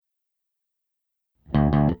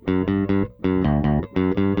Welcome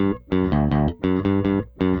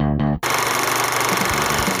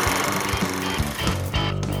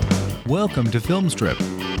to Film Strip.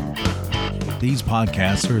 These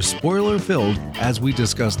podcasts are spoiler-filled as we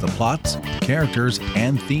discuss the plots, characters,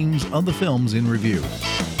 and themes of the films in review.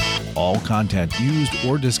 All content used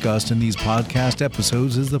or discussed in these podcast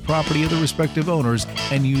episodes is the property of the respective owners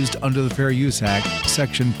and used under the Fair Use Act,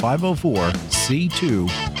 Section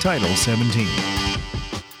 504(c)(2), Title 17.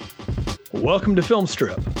 Welcome to Film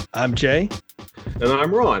Strip. I'm Jay. And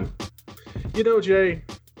I'm Ron. You know, Jay,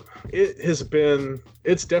 it's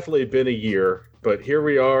definitely been a year, but here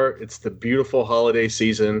we are. It's the beautiful holiday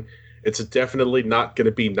season. It's definitely not going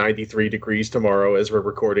to be 93 degrees tomorrow as we're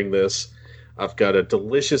recording this. I've got a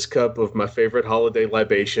delicious cup of my favorite holiday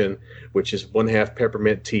libation, which is 1/2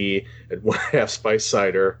 peppermint tea and 1/2 spice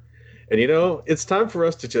cider. And you know, it's time for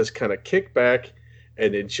us to just kind of kick back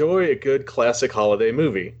and enjoy a good classic holiday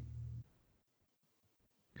movie.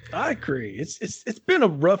 I agree. It's been a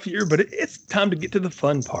rough year, but it's time to get to the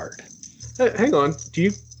fun part. Hey, hang on.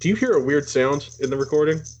 Do you hear a weird sound in the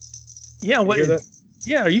recording? Yeah, what? You hear that?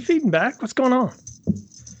 Yeah, are you feeding back? What's going on?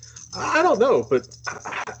 I don't know, but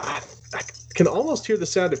I can almost hear the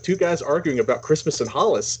sound of two guys arguing about Christmas in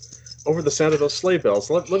Hollis over the sound of those sleigh bells.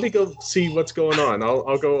 Let me go see what's going on.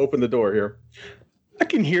 I'll go open the door here. I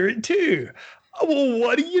can hear it too. Well,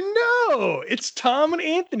 what do you know? It's Tom and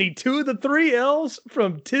Anthony, two of the three L's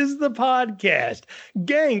from Tis the Podcast.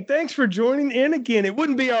 Gang, thanks for joining in again. It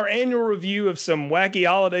wouldn't be our annual review of some wacky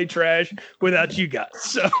holiday trash without you guys.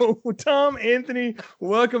 So, Tom, Anthony,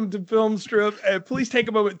 welcome to Film Strip. Please take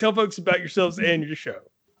a moment, tell folks about yourselves and your show.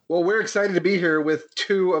 Well, we're excited to be here with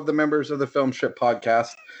two of the members of the Film Strip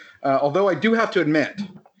Podcast. Although I do have to admit,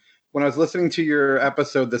 when I was listening to your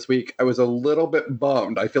episode this week, I was a little bit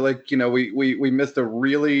bummed. I feel like, you know, we missed a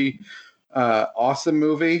really awesome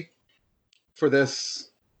movie for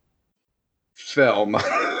this film.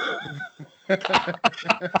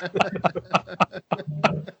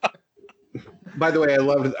 By the way, I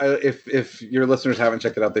loved it. If your listeners haven't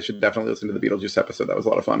checked it out, they should definitely listen to the Beetlejuice episode. That was a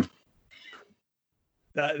lot of fun.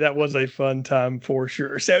 That was a fun time for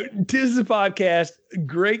sure. So, Tis the Podcast,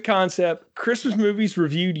 great concept. Christmas movies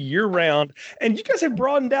reviewed year round, and you guys have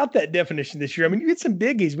broadened out that definition this year. I mean, you get some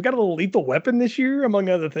biggies. We got a little Lethal Weapon this year, among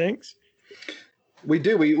other things. We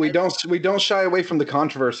do. We don't shy away from the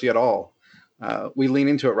controversy at all. We lean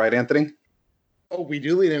into it, right, Anthony? Oh, we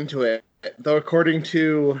do lean into it. Though, according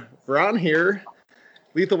to Ron here,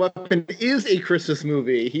 Lethal Weapon is a Christmas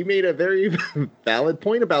movie. He made a very valid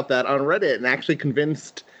point about that on Reddit and actually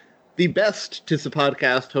convinced the best Tis the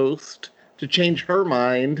Podcast host to change her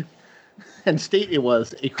mind and state it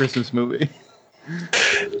was a Christmas movie.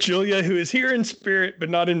 Julia, who is here in spirit but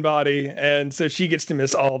not in body, and so she gets to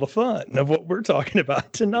miss all the fun of what we're talking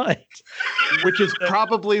about tonight. Which is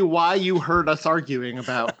probably why you heard us arguing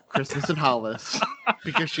about Christmas in Hollis,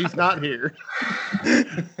 because she's not here.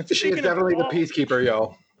 She is definitely the peacekeeper,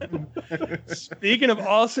 y'all. Speaking of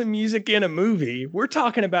awesome music in a movie, we're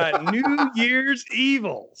talking about New Year's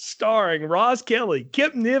Evil, starring Roz Kelly,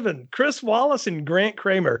 Kip Niven, Chris Wallace, and Grant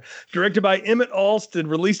Kramer. Directed by Emmett Alston,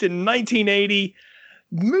 released in 1980.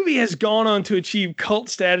 The movie has gone on to achieve cult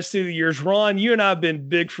status through the years. Ron, you and I have been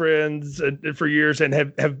big friends for years and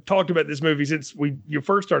have talked about this movie since you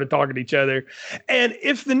first started talking to each other. And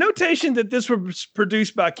if the notation that this was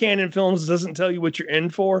produced by Canon Films doesn't tell you what you're in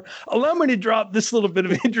for, allow me to drop this little bit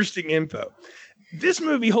of interesting info. This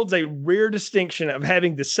movie holds a rare distinction of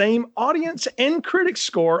having the same audience and critic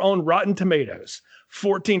score on Rotten Tomatoes,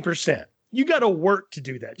 14%. You got to work to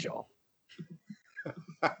do that, y'all.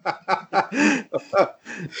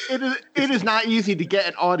 It is not easy to get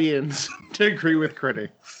an audience to agree with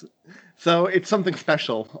critics, so it's something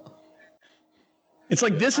special. It's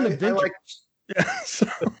like this in a vintage.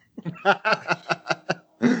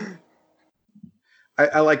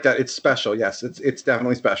 I like that. It's special. Yes, it's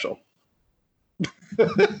definitely special.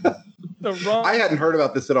 I hadn't heard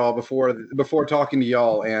about this at all before talking to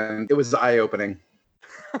y'all, and it was eye-opening.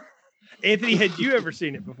 Anthony, had you ever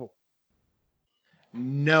seen it before?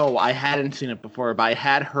 No, I hadn't seen it before, but I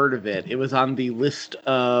had heard of it. It was on the list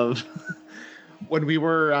of when we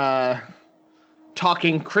were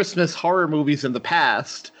talking Christmas horror movies in the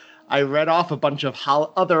past. I read off a bunch of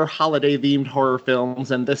other holiday-themed horror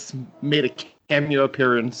films, and this made a cameo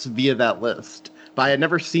appearance via that list. But I had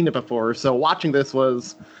never seen it before, so watching this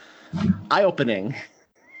was eye-opening.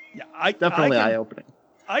 Yeah, definitely eye-opening.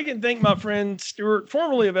 I can thank my friend Stuart,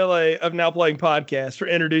 formerly of LA, of Now Playing Podcast, for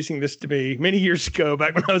introducing this to me many years ago,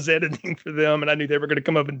 back when I was editing for them, and I knew they were going to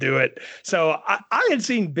come up and do it. So I had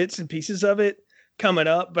seen bits and pieces of it, coming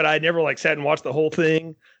up, but I never like sat and watched the whole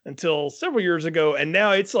thing until several years ago. And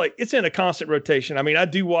now it's like, it's in a constant rotation. I mean, I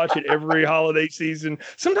do watch it every holiday season.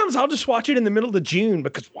 Sometimes I'll just watch it in the middle of June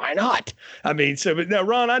because why not? I mean, so, but now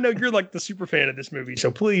Ron, I know you're like the super fan of this movie,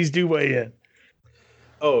 so please do weigh in.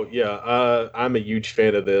 Oh yeah. I'm a huge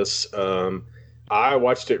fan of this. I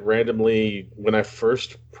watched it randomly when I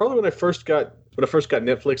first got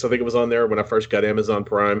Netflix. I think it was on there when I first got Amazon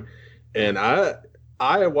Prime, and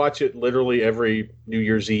I watch it literally every New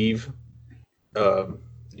Year's Eve,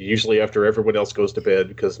 usually after everyone else goes to bed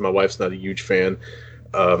because my wife's not a huge fan.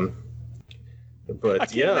 But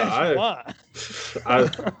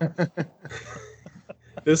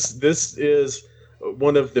this is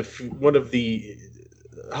one of the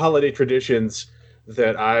holiday traditions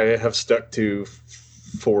that I have stuck to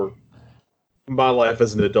for my life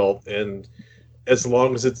as an adult, and as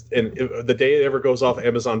long as the day it ever goes off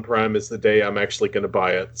Amazon Prime is the day I'm actually going to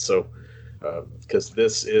buy it. So, because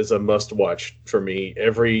this is a must watch for me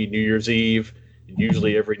every New Year's Eve,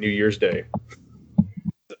 usually every New Year's Day.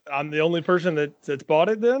 I'm the only person that's bought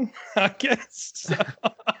it then, I guess.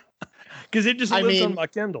 Because it just lives on my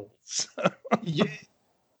Kindle. So.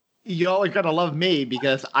 Y'all are going to love me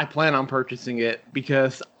because I plan on purchasing it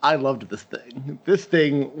because I loved this thing. This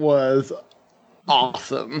thing was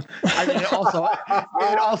awesome. I mean, it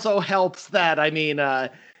also helps that,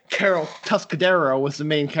 Carol Tuscadero was the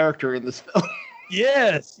main character in this film.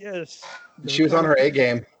 Yes. She was on her A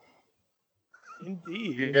game.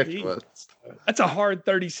 Indeed. That's a hard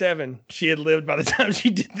 37 she had lived by the time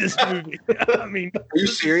she did this movie. I mean, are you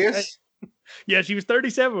serious? Yeah, she was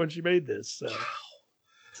 37 when she made this.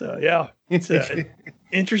 So yeah, it's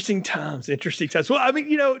interesting times. Well, I mean,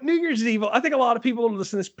 New Year's Evil, I think a lot of people who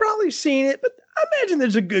listen to this probably seen it, but I imagine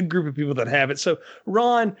there's a good group of people that haven't. So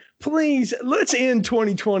Ron, please, let's end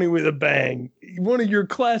 2020 with a bang. One of your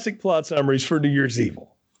classic plot summaries for New Year's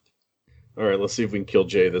Evil. All right, let's see if we can kill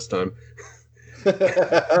Jay this time.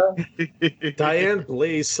 Diane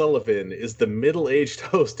Blaze Sullivan is the middle-aged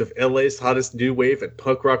host of LA's hottest new wave and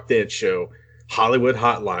punk rock dance show, Hollywood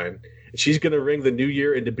Hotline. And she's going to ring the new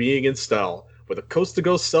year into being in style with a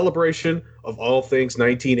coast-to-coast celebration of all things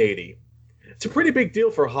 1980. It's a pretty big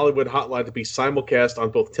deal for Hollywood Hotline to be simulcast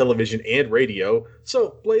on both television and radio,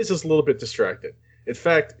 so Blaze is a little bit distracted. In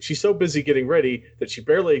fact, she's so busy getting ready that she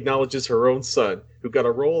barely acknowledges her own son, who got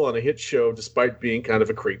a role on a hit show despite being kind of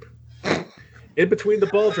a creep. In between the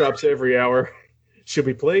ball drops every hour, she'll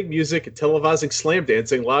be playing music and televising slam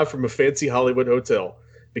dancing live from a fancy Hollywood hotel.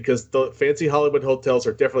 Because the fancy Hollywood hotels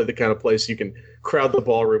are definitely the kind of place you can crowd the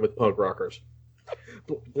ballroom with punk rockers.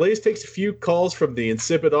 Blaze takes a few calls from the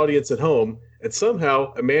insipid audience at home, and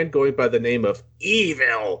somehow a man going by the name of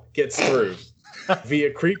Evil gets through.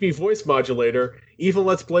 Via creepy voice modulator, Evil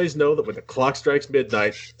lets Blaze know that when the clock strikes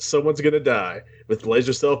midnight, someone's going to die, with Blaze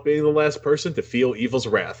herself being the last person to feel Evil's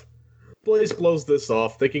wrath. Blaze blows this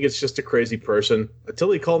off, thinking it's just a crazy person,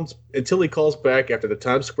 until he calls back after the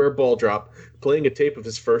Times Square ball drop, playing a tape of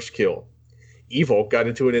his first kill. Evil got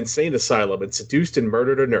into an insane asylum and seduced and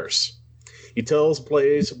murdered a nurse. He tells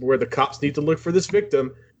Blaze where the cops need to look for this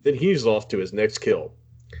victim, then he's off to his next kill.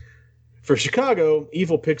 For Chicago,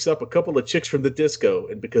 Evil picks up a couple of chicks from the disco,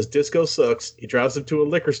 and because disco sucks, he drives them to a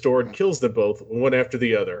liquor store and kills them both, one after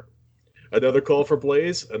the other. Another call for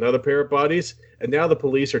Blaze, another pair of bodies, and now the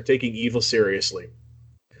police are taking Evil seriously.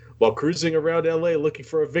 While cruising around LA looking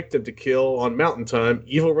for a victim to kill on Mountain Time,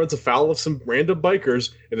 Evil runs afoul of some random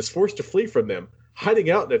bikers and is forced to flee from them, hiding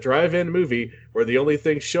out in a drive-in movie where the only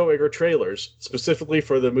things showing are trailers, specifically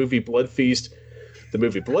for the movie Blood Feast, the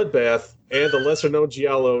movie Bloodbath, and the lesser-known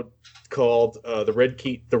giallo called The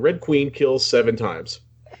Red Queen Kills 7 Times,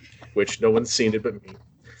 which no one's seen it but me.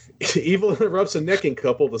 Evil interrupts a necking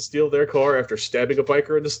couple to steal their car after stabbing a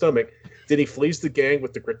biker in the stomach. Then he flees the gang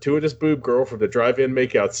with the gratuitous boob girl from the drive-in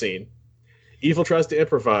makeout scene. Evil tries to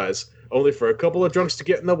improvise, only for a couple of drunks to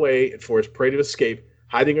get in the way and for his prey to escape,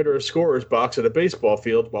 hiding under a scorer's box at a baseball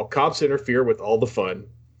field while cops interfere with all the fun.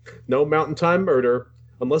 No Mountain Time murder,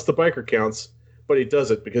 unless the biker counts, but he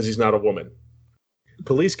does it because he's not a woman.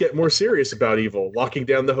 Police get more serious about Evil, locking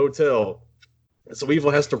down the hotel. So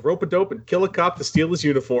Evil has to rope a dope and kill a cop to steal his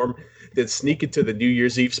uniform, then sneak into the New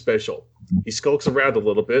Year's Eve special. He skulks around a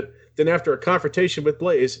little bit. Then after a confrontation with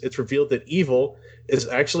Blaze, it's revealed that Evil is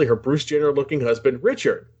actually her Bruce Jenner-looking husband,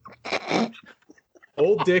 Richard.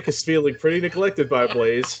 Old Dick is feeling pretty neglected by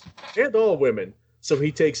Blaze, and all women, so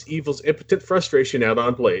he takes Evil's impotent frustration out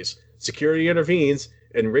on Blaze. Security intervenes,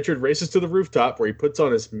 and Richard races to the rooftop where he puts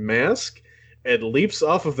on his mask and leaps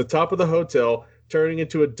off of the top of the hotel, turning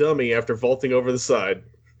into a dummy after vaulting over the side,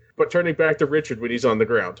 but turning back to Richard when he's on the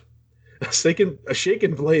ground. A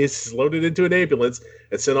shaken Blaze is loaded into an ambulance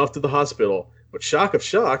and sent off to the hospital. But shock of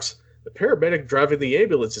shocks, the paramedic driving the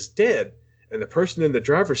ambulance is dead, and the person in the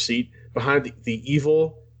driver's seat behind the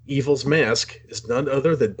evil's mask is none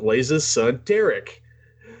other than Blaze's son, Derek.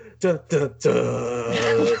 Dun, dun, dun.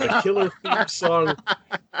 The killer theme song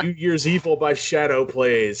New Year's Evil by Shadow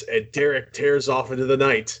plays, and Derek tears off into the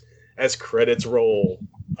night as credits roll.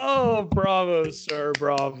 Oh, bravo, sir.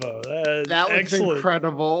 Bravo. That was excellent.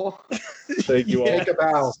 Incredible. Thank you all. Take a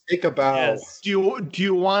bow. Take a bow. Yes. Do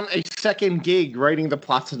you want a second gig writing the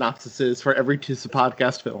plot synopsises for every Tusa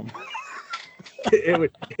podcast film?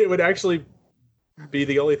 It would actually be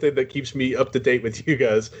the only thing that keeps me up to date with you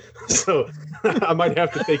guys. So I might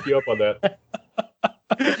have to take you up on that.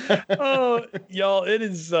 Oh, y'all,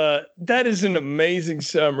 that is an amazing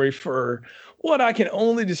summary for what I can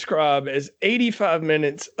only describe as 85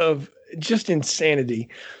 minutes of just insanity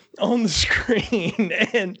on the screen.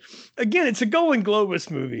 And again, it's a Golden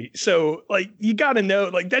Globus movie. So like, you got to know,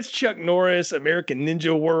 like, that's Chuck Norris, American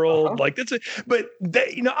Ninja World. Like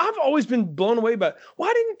I've always been blown away by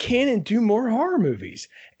why didn't Canon do more horror movies?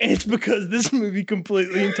 And it's because this movie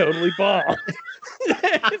completely and totally bombed.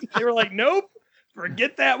 They were like, nope.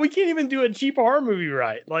 Forget that. We can't even do a cheap horror movie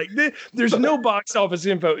right. Like there's no box office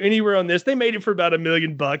info anywhere on this. They made it for about $1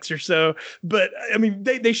 million or so. But I mean,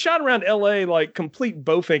 they shot around LA like complete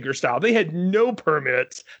Bowfinger style. They had no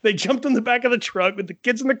permits. They jumped on the back of the truck with the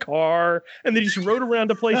kids in the car and they just rode around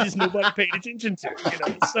to places nobody paid attention to.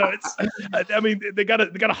 So it's, I mean, they got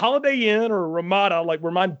a Holiday Inn or a Ramada, like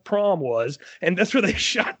where my prom was. And that's where they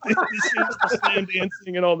shot the scenes, the slam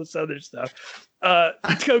dancing and all this other stuff.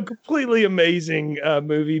 It's a completely amazing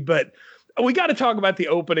movie, but we got to talk about the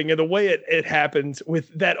opening and the way it happens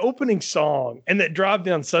with that opening song and that drive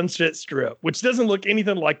down Sunset Strip, which doesn't look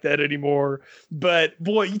anything like that anymore. But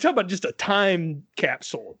boy, you talk about just a time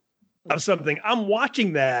capsule of something. I'm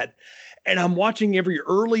watching that and I'm watching every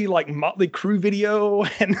early like Motley Crue video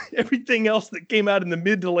and everything else that came out in the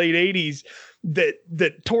mid to late 80s that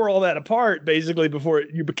tore all that apart basically before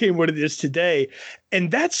you became what it is today.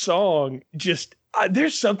 And that song just,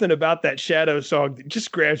 there's something about that Shadow song that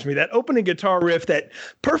just grabs me. That opening guitar riff, that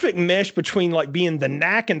perfect mesh between like being the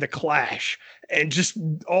Knack and the Clash and just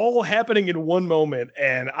all happening in one moment.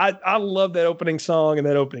 And I love that opening song and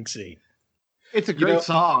that opening scene. It's a great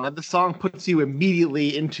song, and the song puts you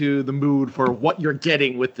immediately into the mood for what you're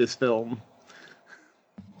getting with this film.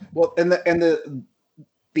 Well, and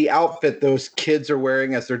the outfit those kids are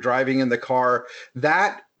wearing as they're driving in the car,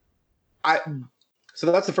 so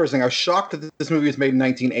that's the first thing. I was shocked that this movie was made in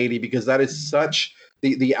 1980 because that is such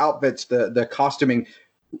the outfits, the costuming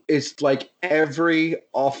is like every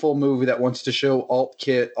awful movie that wants to show alt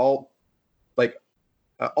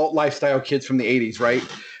lifestyle kids from the 80s, right?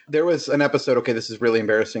 There was an episode, okay, this is really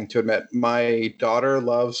embarrassing to admit. My daughter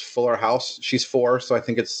loves Fuller House. She's 4, so I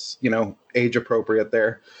think it's, age appropriate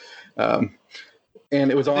there. And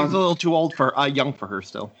it was on. It's a little too old young for her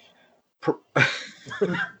still.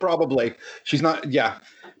 Probably. She's not, yeah.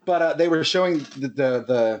 But they were showing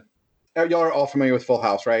the y'all are all familiar with Full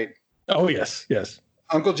House, right? Oh, yes, yes.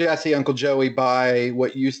 Uncle Jesse, Uncle Joey buy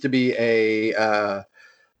what used to be a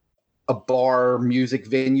bar music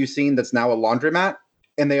venue scene that's now a laundromat,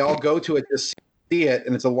 and they all go to it to see it,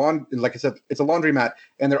 and it's like I said, it's a laundromat,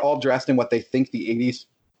 and they're all dressed in what they think the 80s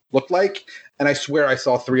looked like, and I swear I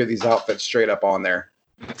saw 3 of these outfits straight up on there.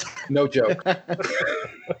 No joke.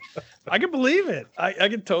 I can believe it. I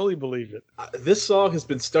can totally believe it. This song has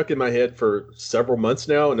been stuck in my head for several months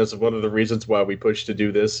now, and it's one of the reasons why we pushed to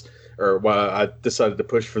do this, or why I decided to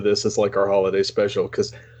push for this as like our holiday special,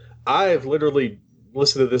 because I have literally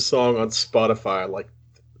listened to this song on Spotify like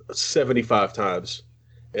 75 times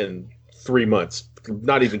in 3 months.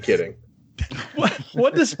 Not even kidding.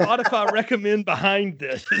 What does Spotify recommend behind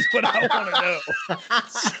this is what I want to know.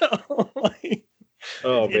 So, like,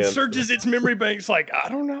 oh, man. It searches its memory banks like, I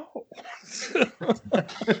don't know. So,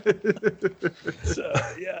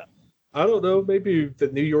 yeah. I don't know, maybe the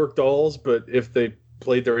New York Dolls, but if they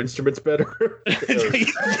played their instruments better.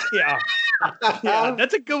 Yeah. Yeah,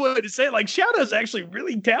 that's a good way to say it. Like, Shadow's actually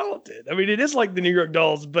really talented. I mean, it is like the New York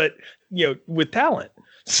Dolls, but, with talent.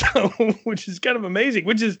 So, which is kind of amazing.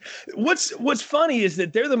 Which is what's funny is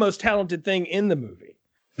that they're the most talented thing in the movie,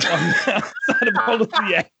 outside of all of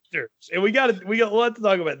the actors. And we got a lot to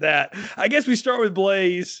talk about that. I guess we start with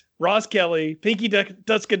Blaze, Roz Kelly, Pinky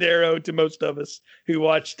Tuscadero to most of us who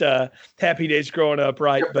watched Happy Days growing up,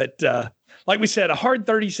 right? But like we said, a hard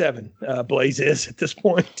 37 Blaze is at this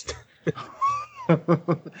point.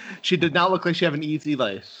 She did not look like she had an easy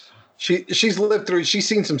life. She's lived through. She's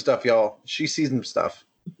seen some stuff, y'all. She's seen some stuff.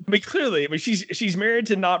 I mean, clearly, she's married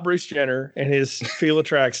to not Bruce Jenner and his Fila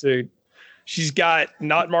tracksuit. She's got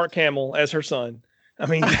not Mark Hamill as her son. I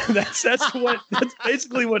mean, that's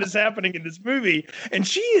basically what is happening in this movie. And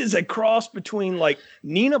she is a cross between like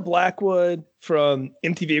Nina Blackwood from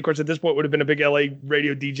MTV, of course, at this point would have been a big LA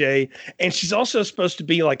radio DJ. And she's also supposed to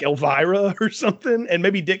be like Elvira or something, and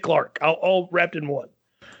maybe Dick Clark, all wrapped in one.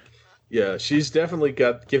 Yeah, she's definitely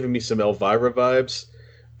giving me some Elvira vibes,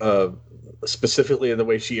 specifically in the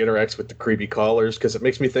way she interacts with the creepy callers, because it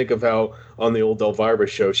makes me think of how on the old Elvira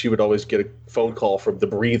show, she would always get a phone call from the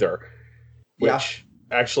Breather, which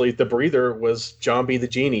actually the Breather was John B. the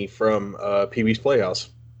Genie from Pee-wee's Playhouse,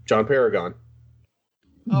 John Paragon.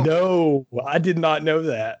 Oh. No, I did not know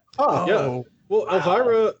that. Oh, yeah. Well, wow.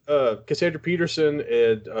 Elvira, Cassandra Peterson,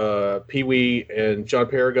 and Pee-wee, and John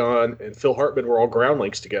Paragon, and Phil Hartman were all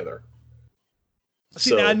groundlings together.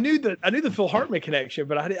 See, now I knew the Phil Hartman connection,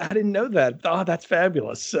 but I didn't know that. Oh, that's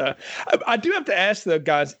fabulous. I do have to ask though,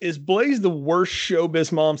 guys, is Blaze the worst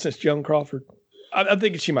showbiz mom since Joan Crawford? I'm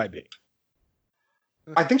thinking she might be.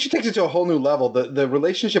 I think she takes it to a whole new level. The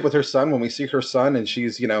relationship with her son, when we see her son and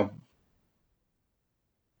she's,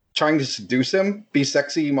 trying to seduce him, be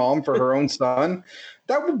sexy mom for her own son,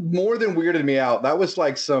 that more than weirded me out. That was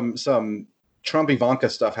like some Trump Ivanka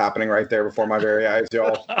stuff happening right there before my very eyes,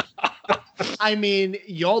 y'all. I mean,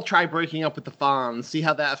 y'all try breaking up with the Fonz. See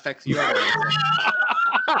how that affects you.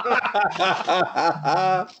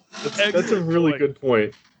 That's a really good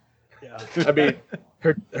point. Yeah. I mean,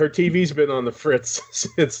 her TV's been on the fritz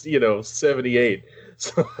since 78.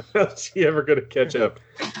 So how's she ever going to catch up?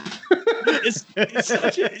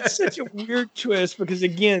 It's such a weird twist because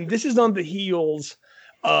again, this is on the heels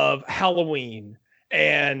of Halloween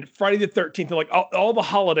and Friday the 13th, and like all the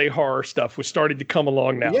holiday horror stuff was starting to come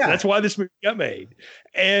along now. Yeah. That's why this movie got made.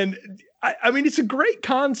 And I mean, it's a great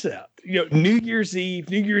concept. New Year's Eve,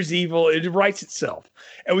 New Year's Evil, it writes itself.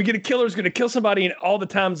 And we get a killer who's going to kill somebody in all the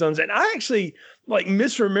time zones. And I actually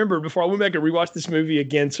misremembered before I went back and rewatched this movie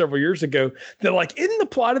again several years ago that isn't the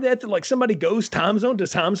plot of that like somebody goes time zone to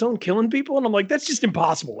time zone killing people? And I'm like, that's just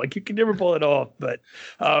impossible. Like you can never pull it off. But,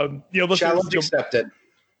 challenge accepted.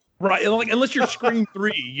 Right, unless you're Scream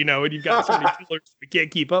 3, and you've got so many killers we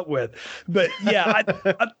can't keep up with. But yeah,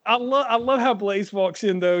 I love how Blaze walks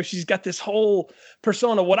in though. She's got this whole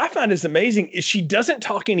persona. What I find is amazing is she doesn't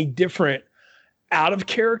talk any different out of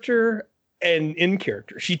character and in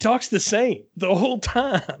character. She talks the same the whole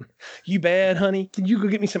time. You bad, honey? Can you go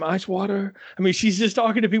get me some ice water? I mean, she's just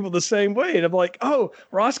talking to people the same way, and I'm like, oh,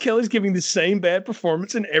 Ross Kelly's giving the same bad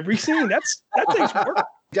performance in every scene. That takes work.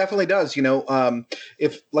 Definitely does.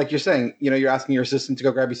 If like you're saying, you're asking your assistant to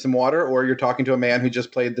go grab you some water, or you're talking to a man who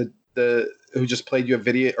just played who just played you a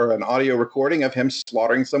video or an audio recording of him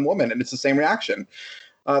slaughtering some woman, and it's the same reaction.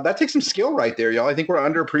 That takes some skill right there, y'all. I think we're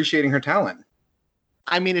underappreciating her talent.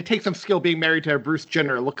 I mean, it takes some skill being married to a Bruce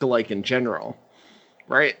Jenner lookalike in general,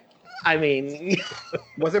 right? I mean,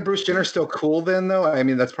 wasn't Bruce Jenner still cool then, though? I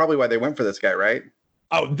mean, that's probably why they went for this guy, right?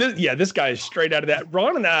 Oh, this guy is straight out of that.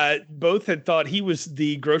 Ron and I both had thought he was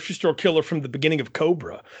the grocery store killer from the beginning of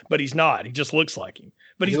Cobra, but he's not. He just looks like him.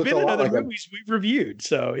 But he's been in other movies we've reviewed.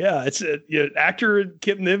 So, yeah, it's actor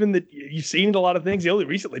Kip Niven that you've seen in a lot of things. He only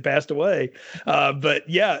recently passed away. But,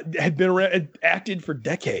 yeah, had been around, acted for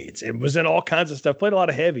decades and was in all kinds of stuff. Played a lot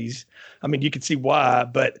of heavies. I mean, you can see why.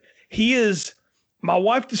 But he is – my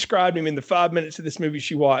wife described him in the 5 minutes of this movie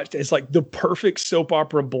she watched as like the perfect soap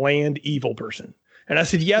opera bland evil person. And I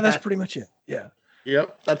said, yeah, that's pretty much it. Yeah.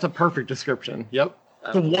 Yep. That's a perfect description. Yep.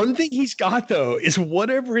 The one thing he's got, though, is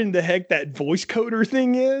whatever in the heck that voice coder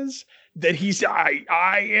thing is, that he's, I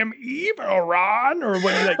am evil, Ron, or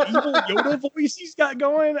what like evil Yoda voice he's got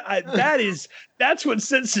going. That's what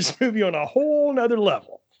sets this movie on a whole nother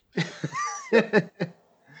level.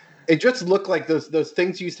 It just looked like those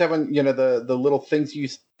things you used to have on, the little things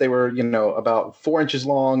they were, about 4 inches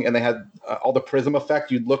long, and they had all the prism effect.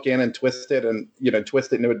 You'd look in and twist it and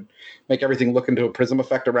it would make everything look into a prism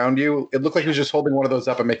effect around you. It looked like he was just holding one of those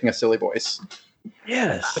up and making a silly voice.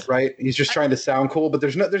 Yes. Right. He's just trying to sound cool, but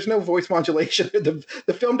there's no voice modulation.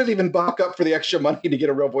 The film didn't even buck up for the extra money to get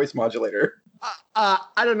a real voice modulator. I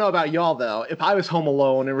don't know about y'all though. If I was home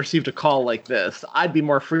alone and received a call like this, I'd be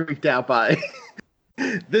more freaked out by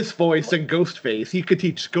this voice and Ghostface. He could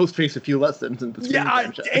teach Ghostface a few lessons in the screen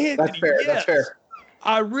time show. That's fair. Yes. That's fair.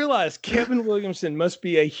 I realize Kevin Williamson must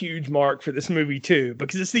be a huge mark for this movie too,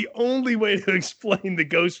 because it's the only way to explain the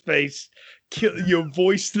Ghostface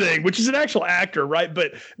voice thing, which is an actual actor, right?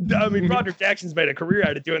 But I mean, Roderick Jackson's made a career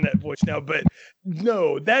out of doing that voice now. But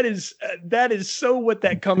no, that is so what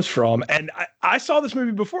that comes from. And I saw this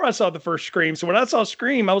movie before I saw the first Scream. So when I saw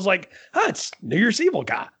Scream, I was like, it's New Year's Evil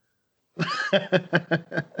guy.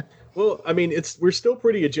 Well, I mean, we're still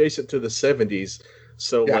pretty adjacent to the 70s.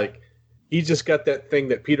 So like, he just got that thing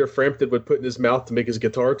that Peter Frampton would put in his mouth to make his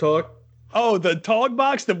guitar talk. Oh, the Tog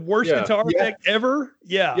Box, the worst guitar effect ever.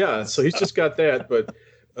 Yeah. Yeah. So he's just got that, but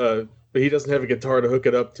he doesn't have a guitar to hook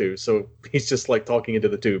it up to. So he's just like talking into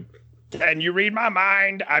the tube. Can you read my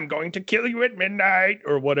mind? I'm going to kill you at midnight,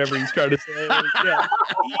 or whatever he's trying to say. Yeah.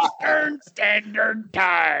 Eastern Standard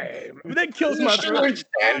Time. That kills my throat. Eastern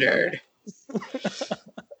Standard.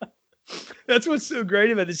 That's what's so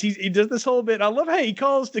great about this. He does this whole bit. I love how he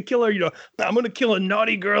calls the killer, I'm going to kill a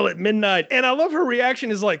naughty girl at midnight. And I love her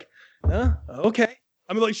reaction is like, okay.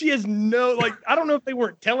 I mean, like, she has no, like, I don't know if they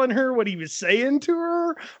weren't telling her what he was saying to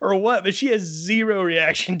her or what, but she has zero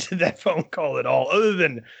reaction to that phone call at all, other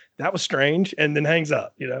than that was strange, and then hangs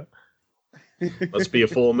up, Must be a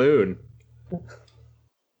full moon.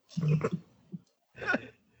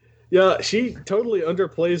 Yeah, she totally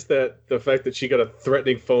underplays the fact that she got a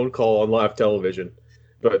threatening phone call on live television.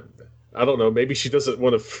 But I don't know, maybe she doesn't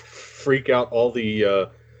want to freak out all the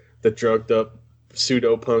drugged up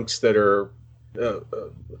pseudo punks that are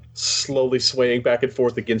slowly swaying back and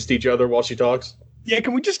forth against each other while she talks. Yeah,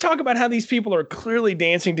 can we just talk about how these people are clearly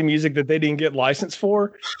dancing to music that they didn't get licensed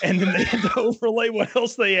for, and then they had to overlay what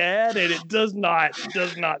else they had, and it does not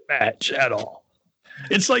match at all.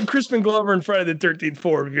 It's like Crispin Glover in Friday the 13th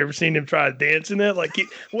 4. Have you ever seen him try to dance in that? Like,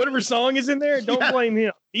 whatever song is in there, don't blame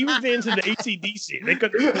him. He was dancing to AC/DC. They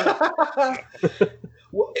couldn't.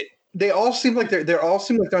 Well, they all seem like they're on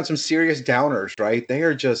some serious downers, right? They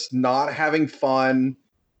are just not having fun.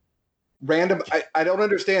 Random. I don't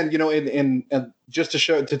understand. In just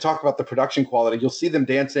to talk about the production quality, you'll see them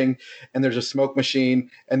dancing, and there's a smoke machine,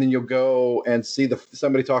 and then you'll go and see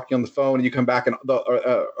somebody talking on the phone, and you come back and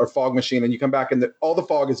or fog machine, and you come back and all the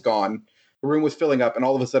fog is gone. The room was filling up, and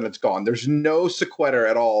all of a sudden it's gone. There's no sequitur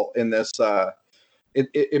at all in this.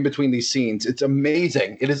 In between these scenes, it's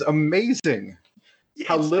amazing. It is amazing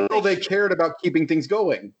how little they cared about keeping things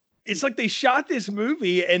going. It's like they shot this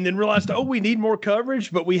movie and then realized, we need more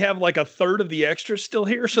coverage, but we have like a third of the extras still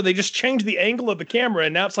here. So they just changed the angle of the camera,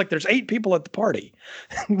 and now it's like there's 8 people at the party.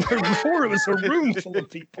 Where before it was a room full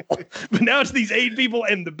of people. But now it's these 8 people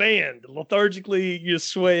and the band lethargically just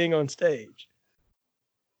swaying on stage.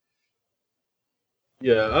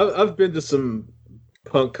 Yeah, I've been to some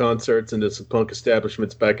punk concerts and to some punk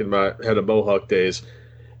establishments back in my head of Mohawk days,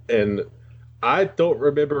 and I don't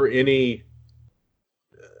remember any.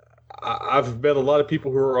 I've met a lot of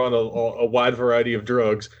people who are on a wide variety of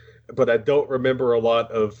drugs, but I don't remember a lot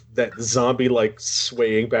of that zombie-like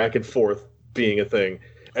swaying back and forth being a thing.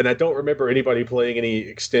 And I don't remember anybody playing any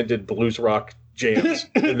extended blues rock jams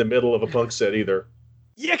in the middle of a punk set either.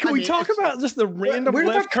 Yeah, can we talk about just the random where did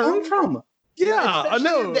left that come turn? from? Yeah, I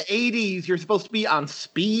know. In the 80s, you're supposed to be on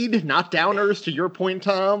speed, not downers, to your point,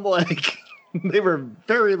 Tom. Like, they were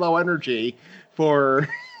very low energy for...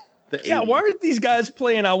 Yeah, why are these guys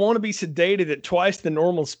playing I Want to Be Sedated at twice the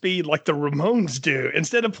normal speed like the Ramones do,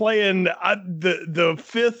 instead of playing the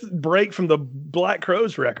 5th break from the Black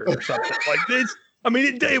Crowes record or something like this? I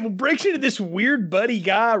mean, it breaks into this weird Buddy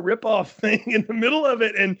Guy ripoff thing in the middle of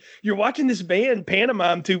it, and you're watching this band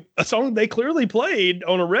pantomime to a song they clearly played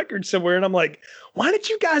on a record somewhere, and I'm like, why did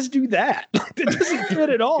you guys do that? That doesn't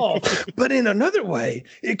fit at all. But in another way,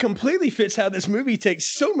 it completely fits how this movie takes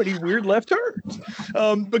so many weird left turns.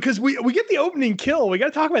 Because we get the opening kill. We got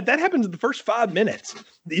to talk about that. Happens in the first 5 minutes.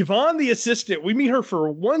 Yvonne, the assistant, we meet her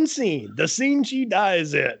for one scene, the scene she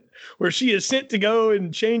dies in, where she is sent to go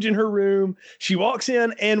and change in her room. She walks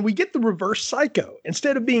in, and we get the reverse Psycho.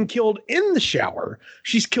 Instead of being killed in the shower,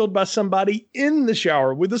 she's killed by somebody in the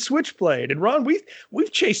shower with a switchblade. And Ron,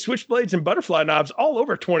 we've chased switchblades and butterfly knives all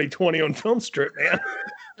over 2020 on Film Strip,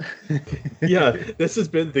 man. Yeah, this has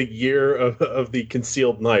been the year of the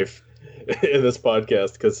concealed knife in this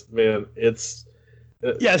podcast, because, man, it's...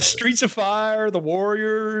 Streets of Fire, The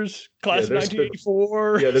Warriors, Class of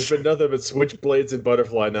 1984. There's been nothing but switchblades and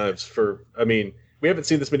butterfly knives we haven't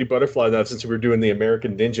seen this many butterfly knives since we were doing the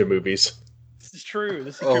American Ninja movies. This is true.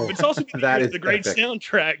 This is true. But it's also the great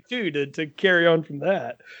soundtrack, too, to carry on from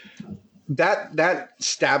that. That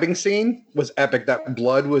stabbing scene was epic. That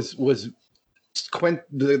blood was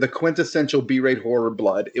the quintessential B-rate horror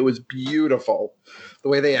blood. It was beautiful, the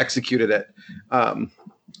way they executed it.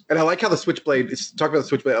 And I like how the Switchblade, talk about the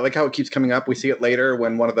Switchblade, I like how it keeps coming up. We see it later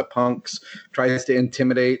when one of the punks tries to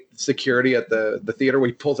intimidate security at the theater, where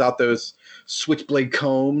he pulls out those Switchblade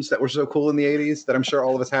combs that were so cool in the 80s that I'm sure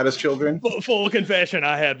all of us had as children. Full confession,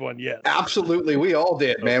 I had one, yes. Absolutely. We all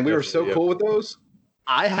did, man. We were so cool with those.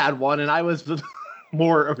 I had one, and I was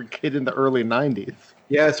more of a kid in the early 90s.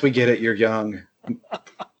 Yes, we get it. You're young.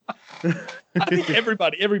 I think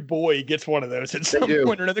every boy gets one of those at some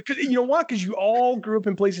point or another. Cause you know why? Because you all grew up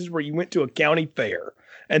in places where you went to a county fair,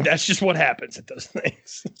 and that's just what happens at those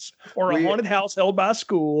things. Or a haunted house held by a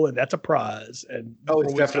school, and that's a prize. And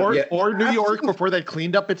it's definitely or New York before they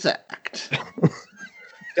cleaned up its act.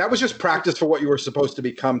 That was just practice for what you were supposed to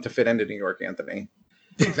become to fit into New York, Anthony.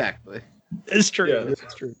 Exactly. It's true. Yeah,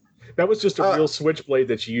 it's true. That was just a real switchblade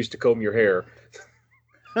that you used to comb your hair.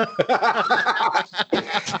 I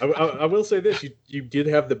will say this: you did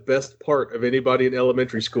have the best part of anybody in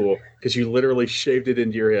elementary school because you literally shaved it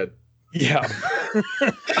into your head. Yeah.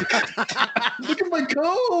 Look at my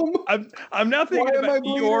comb. I'm now thinking about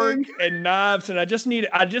New York and knives, and I just need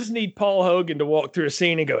Paul Hogan to walk through a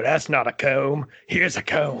scene and go, "That's not a comb. Here's a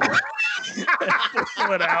comb."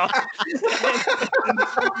 Pull it out, and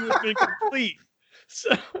the movie would be complete.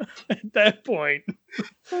 So at that point,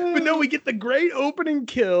 but no, we get the great opening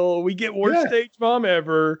kill. We get worst stage bomb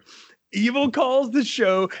ever. Evil calls the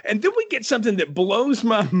show, and then we get something that blows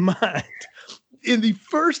my mind in the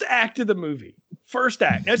first act of the movie. First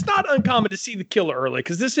act. Now, it's not uncommon to see the killer early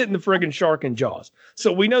because this isn't the friggin' shark in Jaws,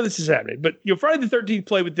 so we know this is happening. But Friday the 13th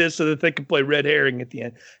played with this so that they could play red herring at the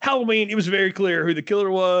end. Halloween, it was very clear who the killer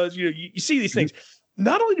was. You see these things.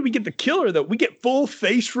 Not only do we get the killer, though, we get full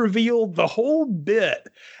face reveal, the whole bit.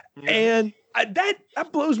 Mm-hmm. And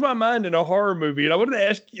that blows my mind in a horror movie. And I wanted to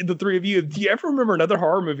ask the three of you, do you ever remember another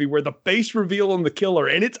horror movie where the face reveal on the killer,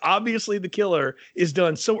 and it's obviously the killer, is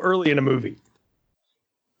done so early in a movie?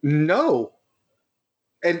 No.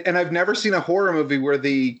 And I've never seen a horror movie where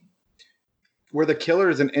the killer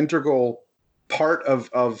is an integral part of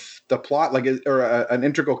the plot, an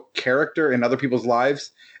integral character in other people's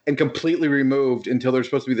lives, and completely removed until there's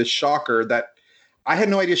supposed to be this shocker that I had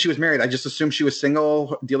no idea she was married. I just assumed she was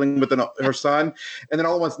single, dealing with her son. And then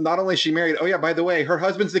all at once, not only is she married, oh yeah, by the way, her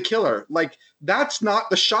husband's the killer. Like, that's not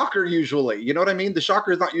the shocker usually. You know what I mean? The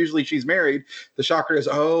shocker is not usually she's married. The shocker is,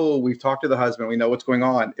 oh, we've talked to the husband. We know what's going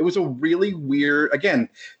on. It was a really weird, again,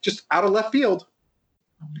 just out of left field.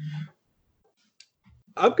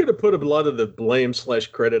 I'm going to put a lot of the blame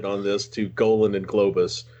 / credit on this to Golan and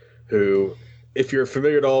Globus, who, if you're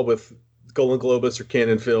familiar at all with Golan Globus or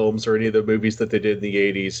Canon Films or any of the movies that they did in the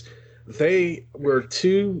 80s, they were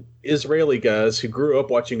two Israeli guys who grew up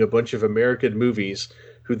watching a bunch of American movies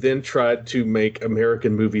who then tried to make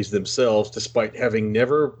American movies themselves, despite having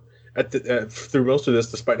never, through most of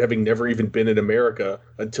this, despite having never even been in America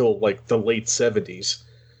until like the late 70s.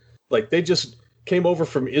 Like, they just came over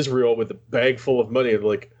from Israel with a bag full of money and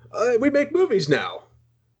like, we make movies now.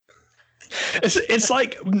 It's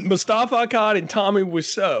like Mustafa Akkad and Tommy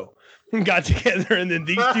Wiseau got together, and then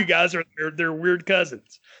these two guys are they're weird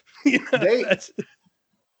cousins. They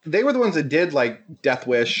were the ones that did like Death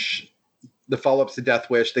Wish, the follow-ups to Death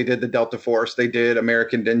Wish. They did the Delta Force. They did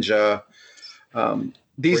American Ninja.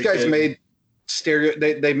 These guys made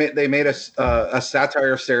They made a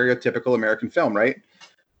satire of stereotypical American film, right?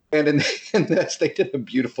 And in this, they did a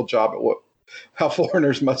beautiful job at how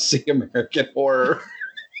foreigners must see American horror.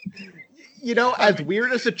 As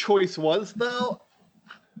weird as the choice was, though,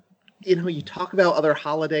 you talk about other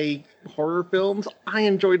holiday horror films. I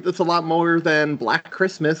enjoyed this a lot more than Black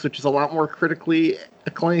Christmas, which is a lot more critically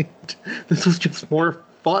acclaimed. This was just more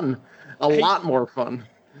fun. A lot more fun.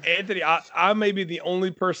 Anthony, I may be the only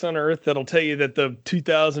person on earth that'll tell you that the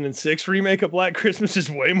 2006 remake of Black Christmas is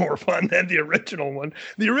way more fun than the original one.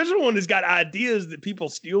 The original one has got ideas that people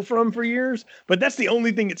steal from for years, but that's the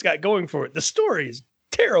only thing it's got going for it. The story is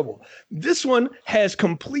terrible. This one has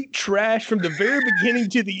complete trash from the very beginning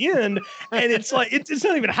to the end, and it's like it's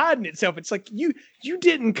not even hiding itself. It's like you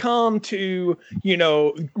didn't come to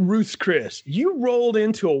Ruth's Chris. You rolled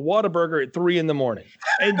into a Whataburger at 3 a.m,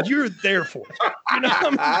 and you're there for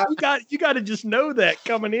it. You got to just know that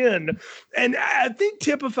coming in, and I think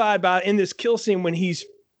typified by in this kill scene when he's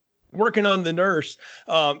working on the nurse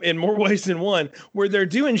in more ways than one, where they're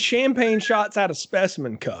doing champagne shots out of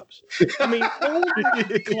specimen cups. I mean,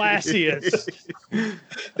 the classiest.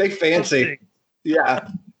 They fancy. Yeah.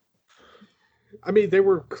 I mean, they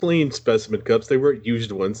were clean specimen cups. They weren't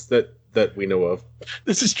used ones. That that we know of.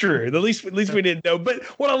 This is true. At least we didn't know. But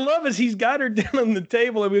what I love is he's got her down on the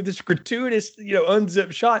table and we have this gratuitous,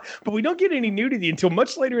 unzipped shot, but we don't get any nudity until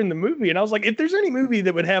much later in the movie. And I was like, if there's any movie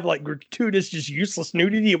that would have like gratuitous, just useless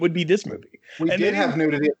nudity, it would be this movie. We did have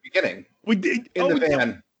nudity at the beginning. We did in the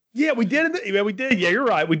van. Yeah, we did. We did. Yeah, you're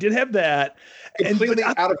right. We did have that. Completely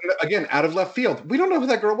out of left field. We don't know who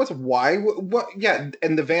that girl was. Why? What? Yeah,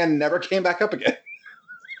 and the van never came back up again.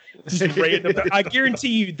 Just random. I guarantee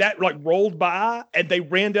you that like rolled by and they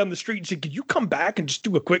ran down the street and said, "Could you come back and just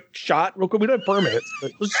do a quick shot real quick? We don't have permits,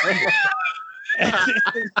 but let's and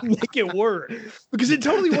make it work." Because it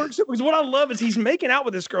totally works. Because what I love is he's making out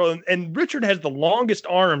with this girl, and Richard has the longest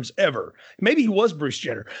arms ever. Maybe he was Bruce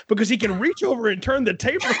Jenner because he can reach over and turn the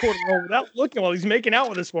tape recorder on without looking while he's making out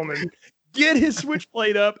with this woman. Get his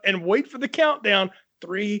switchblade up and wait for the countdown.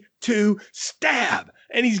 3, 2, stab.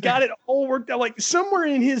 And he's got it all worked out. Like somewhere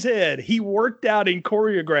in his head, he worked out and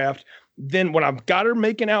choreographed. Then when I've got her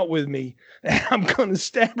making out with me, I'm going to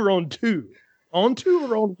stab her on 2. On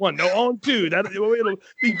 2 or on 1? No, on 2. It'll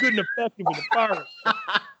be good and effective with the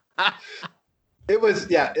fire.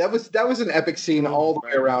 That was an epic scene all the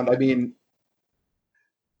way around. I mean,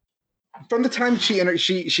 from the time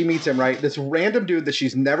she meets him, right? This random dude that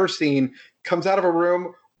she's never seen comes out of a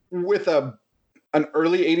room with an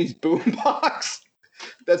early 80s boombox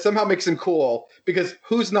that somehow makes him cool, because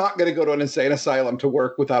who's not going to go to an insane asylum to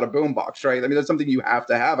work without a boombox, right? I mean, that's something you have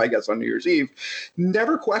to have, I guess, on New Year's Eve.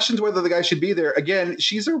 Never questions whether the guy should be there. Again,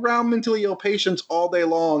 she's around mentally ill patients all day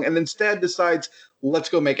long and instead decides, let's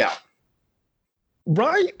go make out.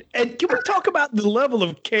 Right? And can we talk about the level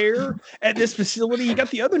of care at this facility? You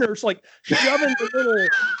got the other nurse like shoving the little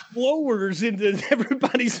blowers into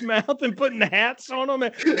everybody's mouth and putting hats on them.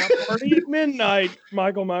 Now party at midnight,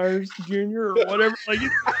 Michael Myers Jr. or whatever. Like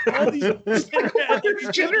all these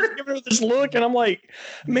giving her this look, and I'm like,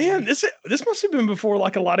 man, this must have been before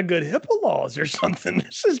like a lot of good HIPAA laws or something.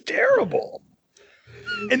 This is terrible.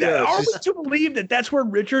 And are we to believe that that's where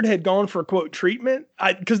Richard had gone for quote treatment?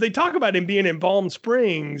 Because they talk about him being in Palm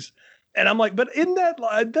Springs, and I'm like, but isn't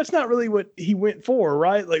that's not really what he went for,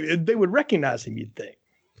 right? Like they would recognize him, you'd think.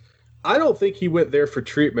 I don't think he went there for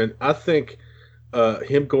treatment. I think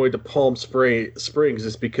him going to Palm Springs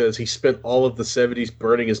is because he spent all of the 70s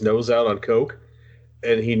burning his nose out on coke,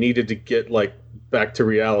 and he needed to get like back to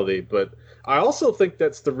reality. But I also think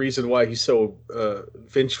that's the reason why he's so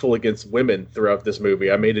vengeful against women throughout this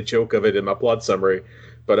movie. I made a joke of it in my plot summary,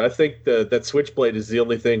 but I think that switchblade is the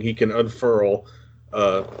only thing he can unfurl,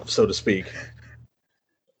 so to speak.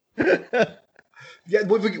 Yeah,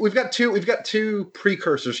 we've got two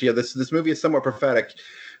precursors here. This movie is somewhat prophetic.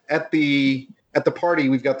 At the party,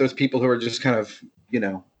 we've got those people who are just kind of,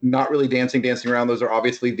 not really dancing around. Those are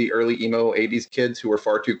obviously the early emo 80s kids who were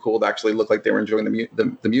far too cool to actually look like they were enjoying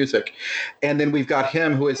the music. And then we've got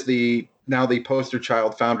him who is now the poster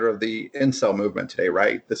child founder of the incel movement today,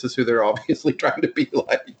 right? This is who they're obviously trying to be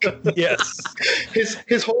like. Yes.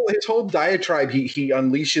 His whole diatribe he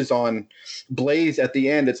unleashes on Blaze at the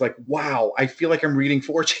end. It's like, wow, I feel like I'm reading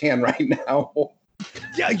 4chan right now.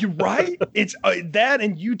 Yeah, you're right. It's that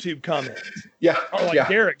and YouTube comments. Yeah, like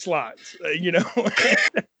Derek's lines.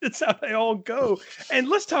 That's how they all go. And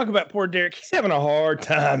let's talk about poor Derek. He's having a hard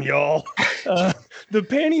time, y'all. The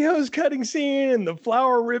pantyhose cutting scene and the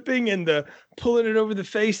flower ripping and the pulling it over the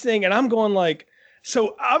face thing. And I'm going like,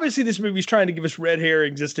 so obviously this movie's trying to give us red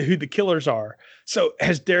herrings as to who the killers are. So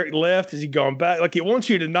has Derek left? Has he gone back? Like it wants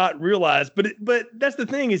you to not realize, but that's the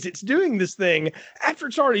thing is it's doing this thing after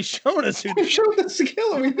it's already shown us who showed us the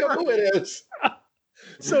killer. We know who it is.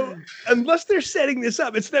 So unless they're setting this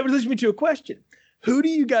up, that leads me to a question. Who do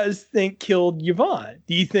you guys think killed Yvonne?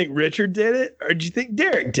 Do you think Richard did it or do you think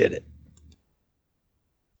Derek did it?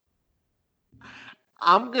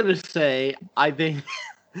 I'm going to say I think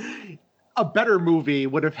a better movie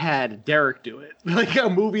would have had Derek do it. Like a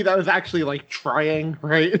movie that was actually like trying,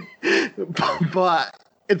 right? But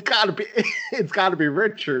it's gotta be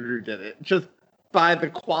Richard who did it. Just by the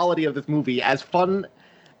quality of this movie, as fun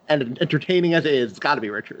and entertaining as it is, it's gotta be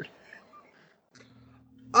Richard.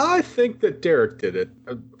 I think that Derek did it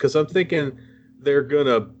because I'm thinking they're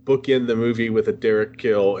gonna bookend the movie with a Derek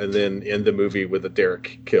kill and then end the movie with a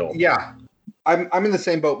Derek kill. Yeah, I'm in the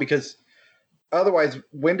same boat because otherwise,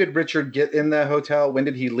 when did Richard get in the hotel? When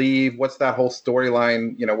did he leave? What's that whole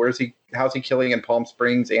storyline? How's he killing in Palm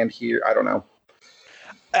Springs and here? I don't know.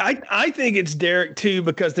 I think it's Derek too,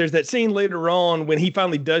 because there's that scene later on when he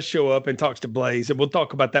finally does show up and talks to Blaze, and we'll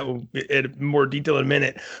talk about that in more detail in a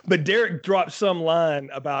minute. But Derek drops some line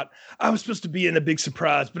about, I was supposed to be in a big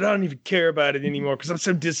surprise, but I don't even care about it anymore because I'm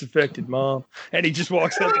so disaffected, Mom. And he just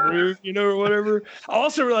walks out the room, or whatever. I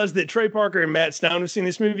also realized that Trey Parker and Matt Stone have seen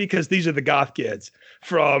this movie because these are the goth kids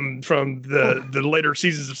from the later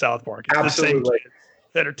seasons of South Park. It's Absolutely. the same kids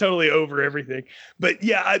that are totally over everything. But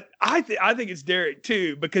yeah, I think it's Derek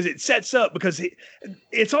too, because it sets up, because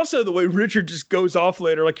it's also the way Richard just goes off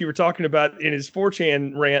later, like you were talking about in his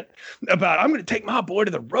 4chan rant about, I'm going to take my boy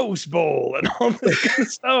to the Rose Bowl and all this kind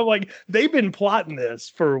of stuff. Like, they've been plotting this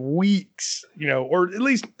for weeks, or at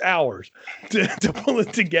least hours to pull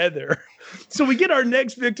it together. So we get our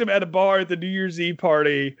next victim at a bar at the New Year's Eve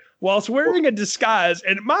party whilst wearing a disguise.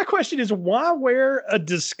 And my question is, why wear a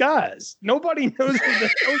disguise? Nobody knows who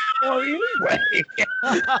the hell you are anyway,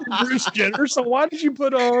 Bruce Jenner. So why did you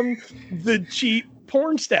put on the cheap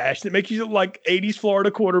porn stash that makes you look like 80s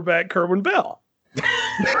Florida quarterback Kerwin Bell?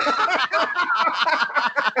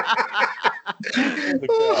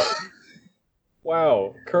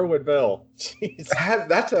 Wow, Kerwin Bell. Jeez.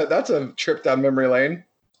 That's a trip down memory lane.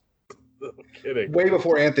 No kidding. Way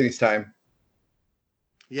before Anthony's time.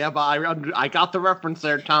 Yeah, but I got the reference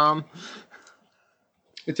there, Tom.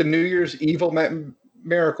 It's a New Year's evil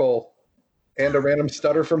miracle and a random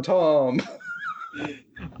stutter from Tom.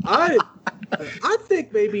 I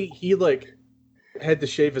think maybe he had to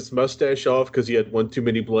shave his mustache off because he had one too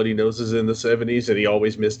many bloody noses in the 70s and he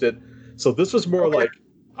always missed it. So this was more like,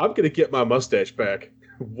 I'm going to get my mustache back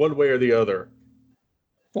one way or the other.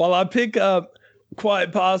 Well, I pick up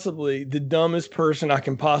quite possibly the dumbest person I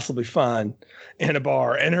can possibly find in a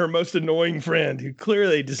bar, and her most annoying friend who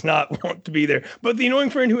clearly does not want to be there, but the annoying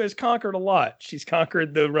friend who has conquered a lot. She's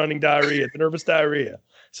conquered the running diarrhea, the nervous diarrhea.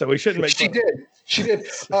 So we shouldn't make fun. She did.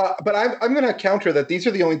 But I'm going to counter that these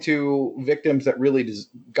are the only two victims that really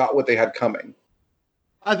got what they had coming.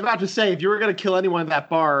 I was about to say, if you were going to kill anyone at that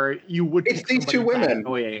bar, you would. It's these two women.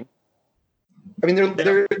 Annoying. I mean,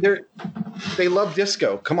 they love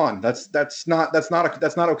disco. Come on, that's not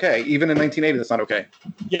okay. Even in 1980, that's not okay.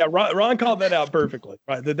 Yeah, Ron called that out perfectly.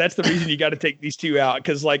 Right, that's the reason you got to take these two out,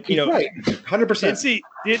 because, right, 100%.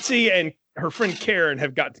 Ditzy and her friend Karen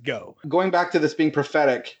have got to go. Going back to this being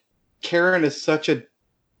prophetic, Karen is such a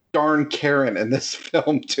darn Karen in this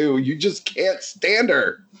film too. You just can't stand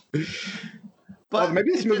her. But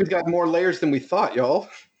maybe this movie's got more layers than we thought, y'all.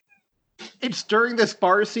 It's during this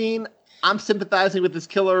bar scene, I'm sympathizing with this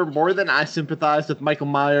killer more than I sympathize with Michael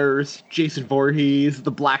Myers, Jason Voorhees,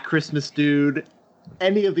 the Black Christmas dude,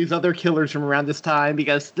 any of these other killers from around this time,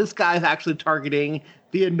 because this guy's actually targeting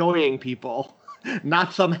the annoying people,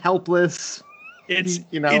 not some helpless,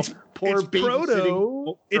 poor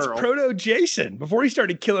babysitting. It's proto Jason. Before he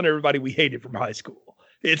started killing everybody we hated from high school.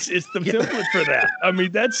 It's the template for that. I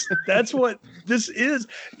mean, that's what this is.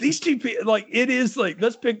 These two people, it is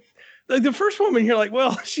let's pick. The first woman here,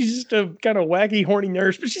 well, she's just a kind of wacky, horny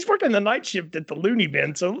nurse, but she's working the night shift at the Looney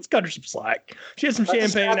Bin, so let's cut her some slack. She had some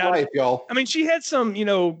champagne out of it. Y'all. I mean, she had some,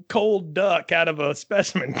 cold duck out of a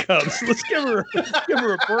specimen cup. So let's give her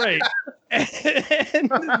a break and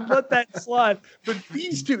let that slide. But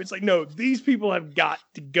these two, it's no, these people have got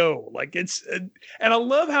to go. And I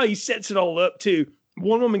love how he sets it all up too.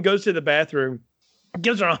 One woman goes to the bathroom,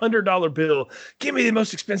 gives her $100 bill. Give me the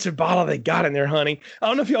most expensive bottle they got in there, honey. I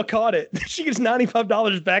don't know if y'all caught it. She gets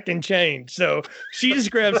 $95 back in change. So she just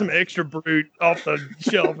grabbed some extra brute off the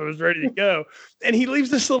shelf and was ready to go. And he leaves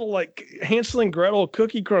this little Hansel and Gretel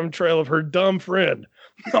cookie crumb trail of her dumb friend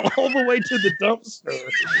all the way to the dumpster.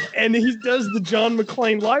 And he does the John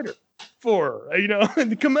McClane lighter for her,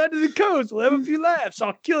 and come out to the coast. We'll have a few laughs.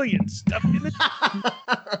 I'll kill you and stuff you in the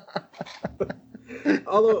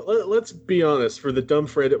Although, let's be honest, for the dumb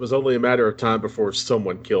friend, it was only a matter of time before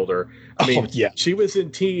someone killed her. I mean, She was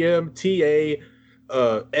in TM, TA,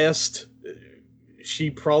 Est.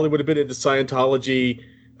 She probably would have been into Scientology.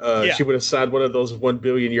 She would have signed one of those 1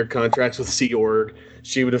 billion year contracts with Sea Org.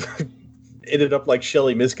 She would have ended up like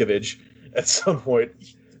Shelley Miscavige at some point.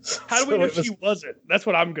 How do we know she wasn't? That's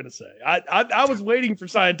what I'm going to say. I was waiting for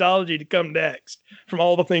Scientology to come next from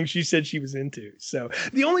all the things she said she was into. So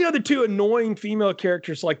the only other two annoying female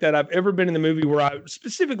characters like that I've ever been in the movie where I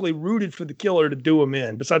specifically rooted for the killer to do them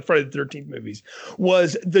in, besides Friday the 13th movies,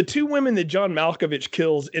 was the two women that John Malkovich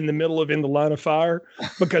kills in the middle of In the Line of Fire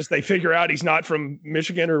because they figure out he's not from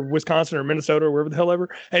Michigan or Wisconsin or Minnesota or wherever the hell ever,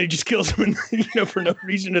 and he just kills them for no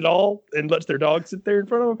reason at all and lets their dog sit there in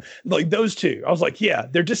front of him. Those two. I was like, yeah,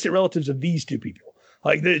 they're distant relatives of these two people.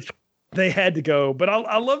 They had to go, but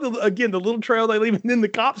I love the little trail they leave, and then the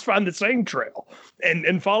cops find the same trail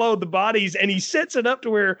and follow the bodies, and he sets it up to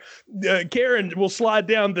where Karen will slide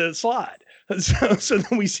down the slide. So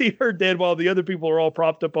then we see her dead while the other people are all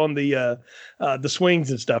propped up on the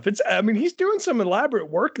swings and stuff. He's doing some elaborate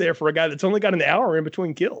work there for a guy that's only got an hour in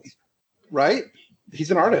between kills. Right?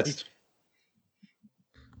 He's an artist.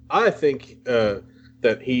 I think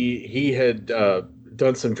that he had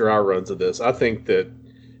done some dry runs of this. I think that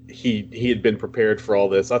he had been prepared for all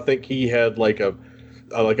this. I think he had like a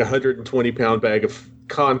 120-pound bag of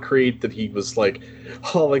concrete that he was like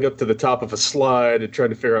hauling up to the top of a slide and trying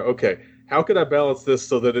to figure out, okay, how can I balance this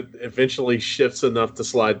so that it eventually shifts enough to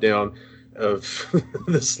slide down of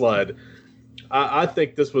the slide? I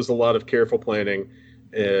think this was a lot of careful planning,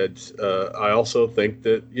 and I also think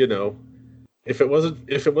that, you know, if it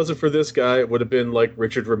wasn't for this guy, it would have been like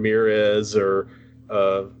Richard Ramirez or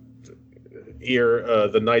the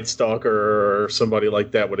Night Stalker or somebody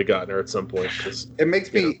like that would have gotten her at some point.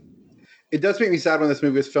 It does make me sad when this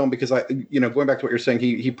movie was filmed, because going back to what you're saying,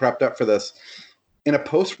 he prepped up for this. In a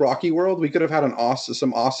post-Rocky world, we could have had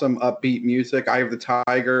some awesome upbeat music, Eye of the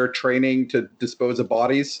Tiger, training to dispose of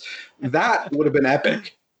bodies. That would have been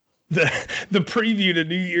epic. The preview to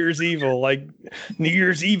New Year's Evil, like New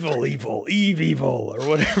Year's Eve Evil, or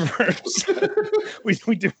whatever. we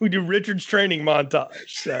do Richard's training montage.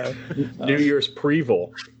 So New Year's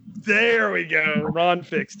Previl. There we go. Ron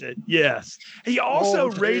fixed it. Yes. He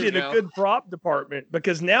also raided a good prop department,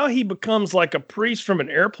 because now he becomes like a priest from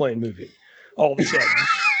an airplane movie all of a sudden.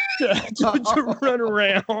 to run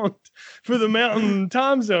around for the Mountain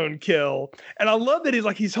Time Zone kill. And I love that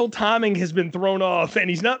his whole timing has been thrown off, and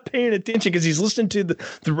he's not paying attention because he's listening to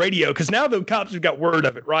the radio, because now the cops have got word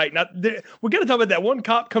of it, right? Now, we got to talk about that. One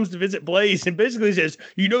cop comes to visit Blaze and basically says,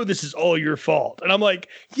 this is all your fault. And I'm like,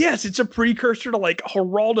 yes, it's a precursor to like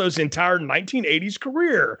Geraldo's entire 1980s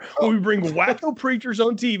career, where we bring wacko preachers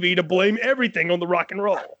on TV to blame everything on the rock and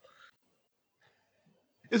roll.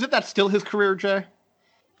 Isn't that still his career, Jay?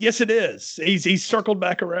 Yes, it is. He's circled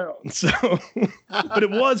back around. So, but it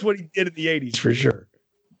was what he did in the 80s for sure.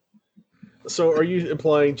 So are you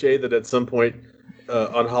implying, Jay, that at some point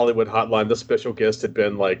on Hollywood Hotline, the special guest had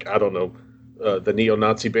been like, I don't know, the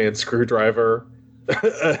neo-Nazi band Screwdriver?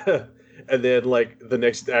 And then like the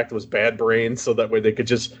next act was Bad Brains, so that way they could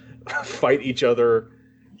just fight each other.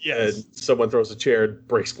 Yes. And someone throws a chair and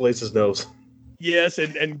breaks Blaze's nose. Yes,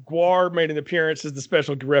 and Guar made an appearance as the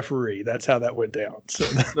special referee. That's how that went down. So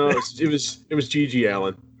no, it was Gigi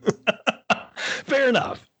Allen. Fair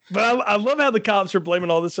enough. But I love how the cops are blaming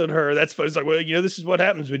all this on her. That's it's like, well, this is what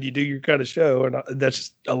happens when you do your kind of show, and that's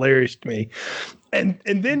just hilarious to me. And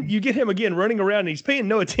then you get him again running around, and he's paying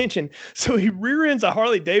no attention. So he rear ends a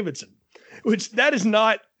Harley Davidson, which that is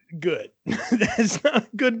not good. That's not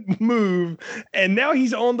a good move. And now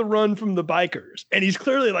he's on the run from the bikers, and he's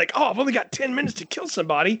clearly like, I've only got 10 minutes to kill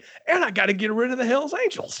somebody, and I got to get rid of the Hells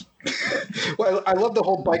Angels. Well, I love the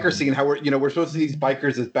whole biker scene, how we're supposed to see these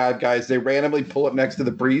bikers as bad guys. They randomly pull up next to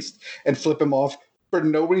the priest and flip him off for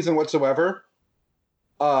no reason whatsoever.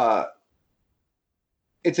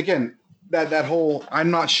 It's again that whole, I'm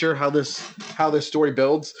not sure how this story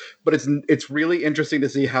builds, but it's really interesting to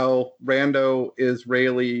see how rando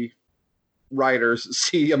Israeli writers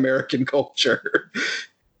see American culture.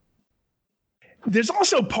 There's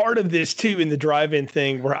also part of this too in the drive-in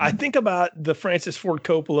thing where I think about the Francis Ford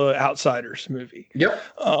Coppola Outsiders movie. Yep.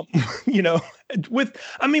 With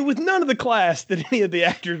none of the class that any of the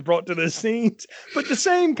actors brought to the scenes, but the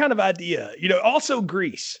same kind of idea. Also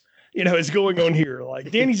Grease. Is going on here.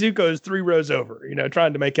 Like Danny Zuko is 3 rows over,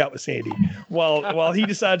 trying to make out with Sandy while he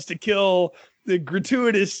decides to kill the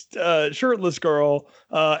gratuitous shirtless girl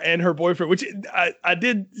and her boyfriend, which I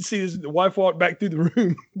did see his wife walk back through the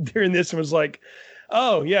room during this and was like,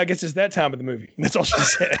 oh, yeah, I guess it's that time of the movie. That's all she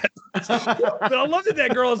said. But I love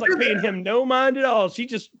that girl is like paying him no mind at all. She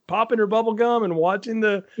just popping her bubble gum and watching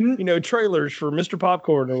the, trailers for Mr.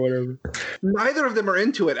 Popcorn or whatever. Neither of them are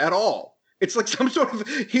into it at all. It's like some sort of,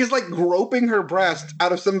 he's like groping her breast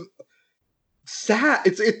out of some sad.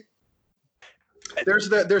 There's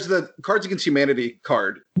the Cards Against Humanity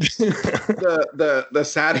card, the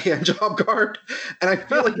sad hand job card, and I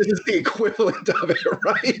feel like this is the equivalent of it,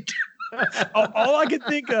 right? all I could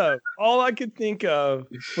think of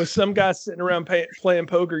was some guy sitting around playing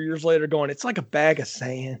poker years later going, it's like a bag of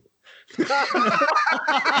sand.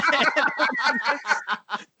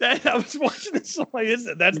 I was watching this. Like,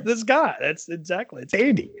 that's this guy. That's exactly. It's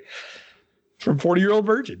Andy from 40-Year-Old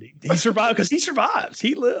Virgin. He survived because he survives.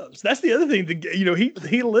 He lives. That's the other thing.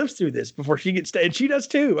 He lives through this before she gets stabbed. And she does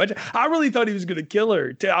too. I really thought he was going to kill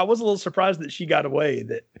her. I was a little surprised that she got away.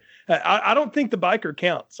 I don't think the biker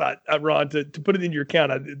counts. Ron, to put it in your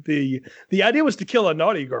count, the idea was to kill a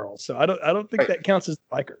naughty girl, so I don't think that counts as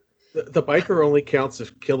the biker. The biker only counts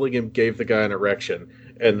if killing him gave the guy an erection,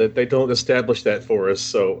 and that they don't establish that for us.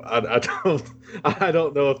 So I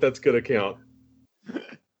don't know if that's going to count.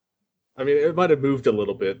 I mean, it might have moved a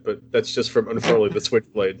little bit, but that's just from unfurling the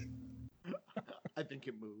switchblade. I think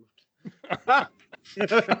it moved.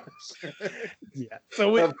 Yeah.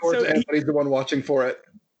 So of course, Anthony's the one watching for it.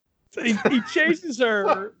 So he chases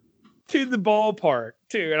her to the ballpark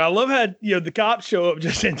too, and I love how the cops show up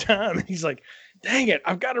just in time. And he's like, "Dang it,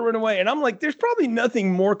 I've got to run away!" And I'm like, "There's probably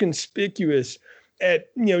nothing more conspicuous at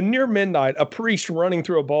near midnight, a priest running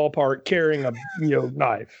through a ballpark carrying a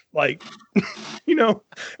knife. Like,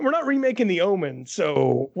 we're not remaking The Omen,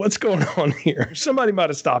 so what's going on here? Somebody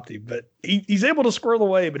might have stopped him, but he's able to squirrel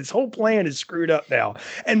away, but his whole plan is screwed up now.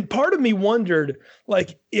 And part of me wondered,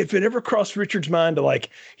 like, if it ever crossed Richard's mind to,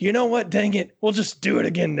 like, you know what, dang it, we'll just do it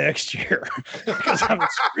again next year because I've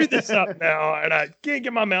screwed this up now and I can't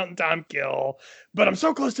get my mountain time kill, but I'm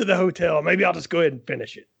so close to the hotel, maybe I'll just go ahead and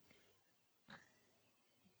finish it.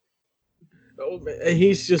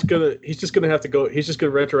 He's just gonna have to go. He's just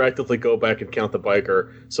gonna retroactively go back and count the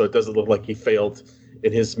biker, so it doesn't look like he failed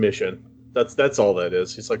in his mission. That's all that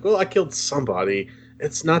is. He's like, well, I killed somebody.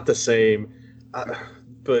 It's not the same,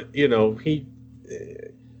 but he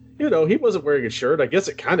wasn't wearing a shirt. I guess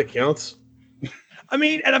it kind of counts. I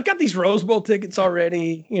mean, and I've got these Rose Bowl tickets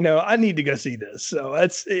already. I need to go see this, so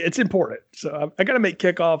it's important. So I got to make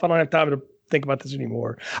kickoff. I don't have time to think about this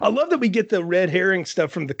anymore. I love that we get the red herring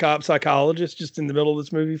stuff from the cop psychologist just in the middle of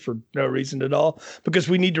this movie for no reason at all, because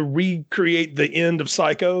we need to recreate the end of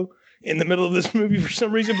Psycho in the middle of this movie for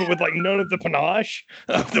some reason, but with like none of the panache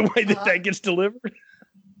of the way that gets delivered.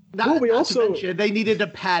 Not to mention, they needed to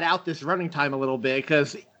pad out this running time a little bit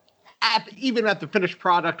because even at the finished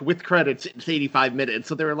product with credits, it's 85 minutes.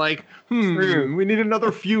 So they were like, we need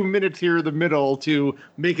another few minutes here in the middle to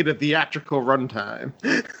make it a theatrical runtime.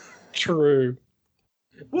 True.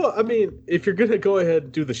 Well, I mean, if you're going to go ahead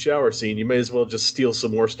and do the shower scene, you may as well just steal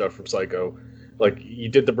some more stuff from Psycho. Like, you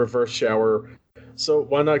did the reverse shower, so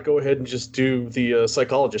why not go ahead and just do the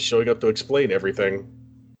psychologist showing up to explain everything?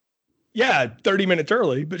 Yeah, 30 minutes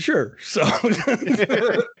early, but sure. So,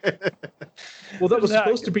 well, that was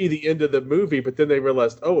supposed to be the end of the movie, but then they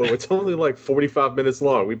realized, it's only like 45 minutes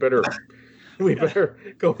long. We better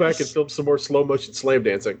go back and film some more slow motion slam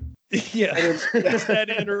dancing. Yeah, get that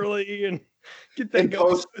in early and get that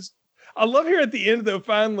going. I love here at the end, though,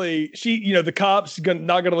 finally, she, the cop's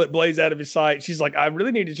not going to let Blaze out of his sight. She's like, I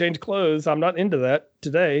really need to change clothes. I'm not into that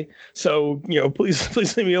today. So, please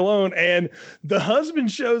leave me alone. And the husband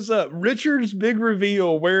shows up, Richard's big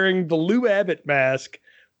reveal, wearing the Lou Abbott mask.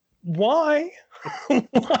 Why?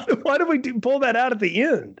 Why do we pull that out at the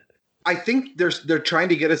end? I think they're trying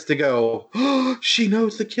to get us to go, she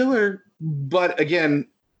knows the killer. But again,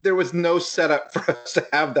 there was no setup for us to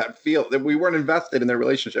have that feel that we weren't invested in their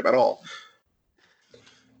relationship at all.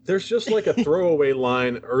 There's just like a throwaway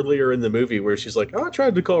line earlier in the movie where she's like, I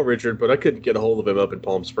tried to call Richard, but I couldn't get a hold of him up in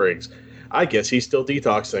Palm Springs. I guess he's still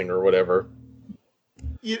detoxing or whatever.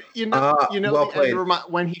 Well played.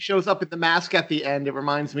 When he shows up in the mask at the end, it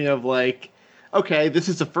reminds me of like, okay, this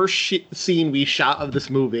is the first scene we shot of this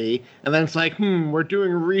movie, and then it's like, we're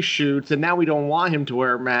doing reshoots, and now we don't want him to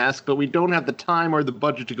wear a mask, but we don't have the time or the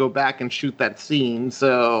budget to go back and shoot that scene,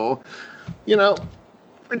 so, we're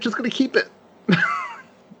just going to keep it.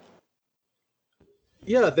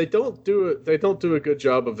 Yeah, they don't do a good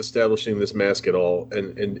job of establishing this mask at all,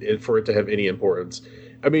 and for it to have any importance.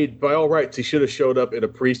 I mean, by all rights, he should have showed up in a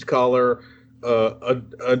priest collar,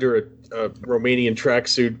 under a Romanian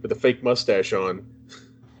tracksuit with a fake mustache on.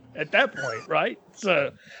 At that point, right?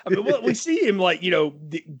 So, I mean, we see him like,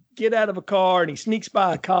 get out of a car and he sneaks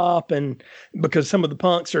by a cop, and because some of the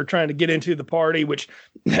punks are trying to get into the party, which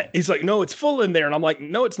he's like, no, it's full in there. And I'm like,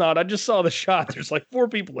 no, it's not. I just saw the shot. There's like 4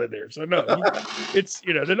 people in there. So no, it's,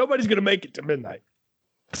 nobody's going to make it to midnight.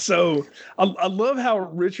 So I love how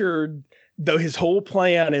Richard, though his whole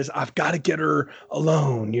plan is, I've got to get her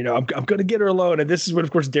alone. I'm going to get her alone. And this is when,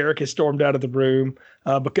 of course, Derek has stormed out of the room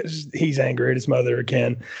because he's angry at his mother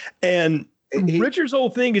again. And Richard's whole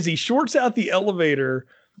thing is he shorts out the elevator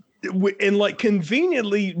and like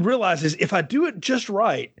conveniently realizes if I do it just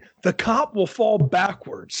right, the cop will fall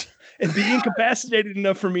backwards and be incapacitated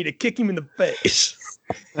enough for me to kick him in the face.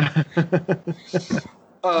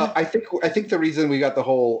 I think the reason we got the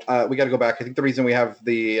whole we got to go back. I think the reason we have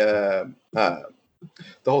the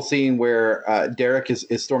whole scene where Derek is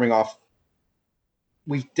storming off.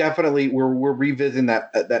 We definitely we're revisiting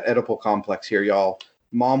that Oedipal complex here, y'all.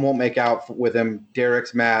 Mom won't make out with him.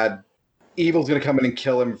 Derek's mad. Evil's going to come in and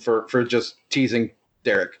kill him for just teasing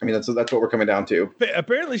Derek. I mean, that's what we're coming down to.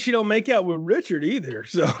 Apparently, she don't make out with Richard either.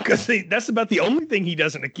 So, because that's about the only thing he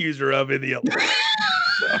doesn't accuse her of in the elevator.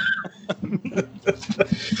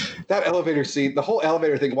 That elevator scene, the whole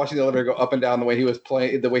elevator thing, watching the elevator go up and down, the way he was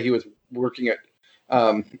playing, the way he was working it.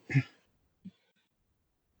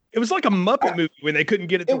 It was like a Muppet movie when they couldn't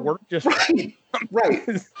get it to work. Just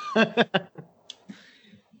right.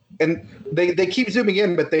 And they keep zooming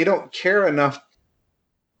in, but they don't care enough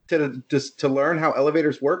to learn how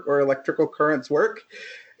elevators work or electrical currents work.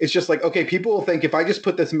 It's just like, okay, people will think if I just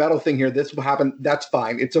put this metal thing here, this will happen. That's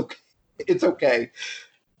fine. It's okay. It's okay.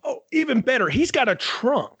 Oh, even better. He's got a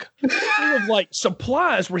trunk full of like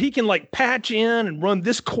supplies where he can like patch in and run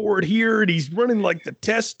this cord here. And he's running like the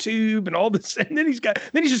test tube and all this. And then he's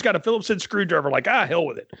just got a Phillips head screwdriver, like, hell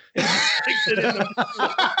with it. And he sticks it in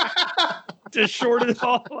to short it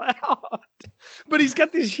all out. But he's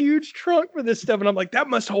got this huge trunk for this stuff. And I'm like, that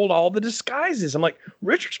must hold all the disguises. I'm like,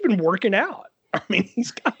 Richard's been working out. I mean, he's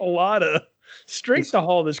got a lot of strength to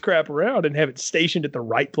haul this crap around and have it stationed at the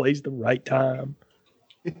right place at the right time.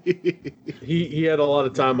 He had a lot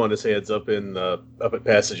of time on his hands up at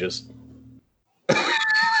Passages.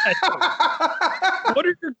 What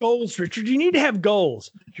are your goals, Richard? You need to have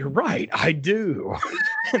goals. You're right, I do.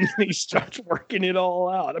 And then he starts working it all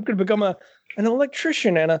out. I'm going to become an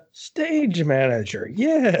electrician and a stage manager.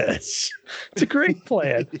 Yes, it's a great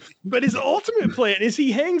plan. But his ultimate plan is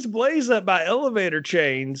he hangs Blaze up by elevator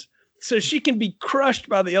chains so she can be crushed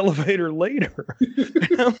by the elevator later.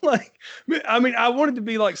 And I'm like, I mean, I wanted to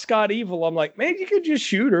be like Scott Evil. I'm like, man, you could just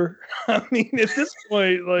shoot her. I mean, at this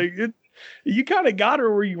point, like, you kind of got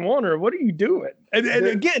her where you want her. What are you doing? And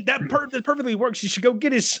again, that perfectly works. You should go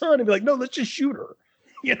get his son and be like, no, let's just shoot her.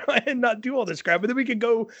 You know, and not do all this crap. But then we can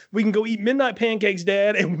go eat midnight pancakes,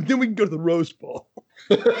 Dad, and then we can go to the Rose Bowl.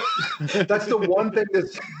 That's the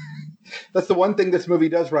one thing this movie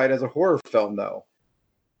does right as a horror film, though.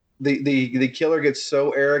 The killer gets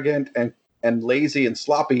so arrogant and lazy and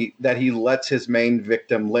sloppy that he lets his main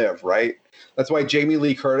victim live, right? That's why Jamie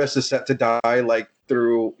Lee Curtis is set to die like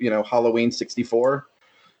through, Halloween 64.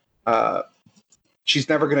 She's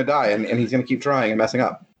never going to die, and he's going to keep trying and messing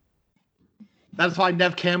up. That's why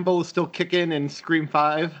Nev Campbell is still kicking in Scream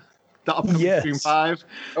 5, the upcoming Scream 5.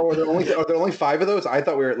 Oh, are there only 5 of those? I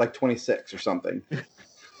thought we were at like 26 or something.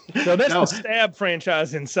 So that's the Stab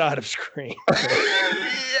franchise inside of Scream.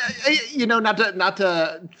 Not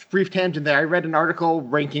to brief tangent there. I read an article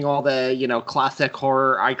ranking all the, classic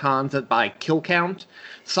horror icons by kill count.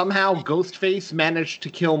 Somehow Ghostface managed to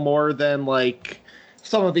kill more than like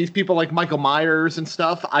some of these people like Michael Myers and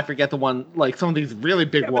stuff. I forget the one, like some of these really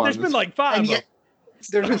big ones. There's been like 5 of them.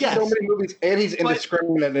 There's been so many movies, and he's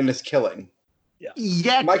indiscriminate in his killing. Yeah.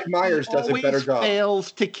 Yet Mike Myers does a better job.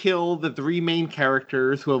 Fails to kill the 3 main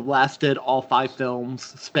characters who have lasted all 5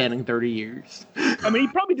 films spanning 30 years. I mean, he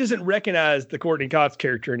probably doesn't recognize the Courtney Cox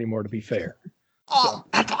character anymore, to be fair.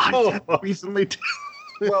 That's what I said recently too.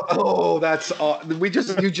 Well, that's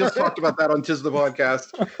you just talked about that on Tis the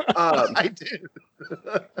Podcast. I did.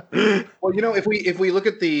 Well, if we look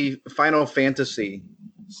at the Final Fantasy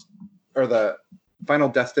or the Final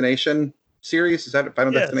Destination series, is that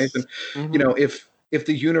Final Destination? Mm-hmm. If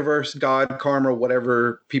the universe, God, karma,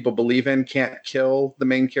 whatever people believe in, can't kill the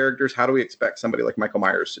main characters, how do we expect somebody like Michael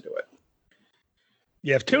Myers to do it?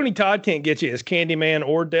 Yeah, if Tony Todd can't get you as Candyman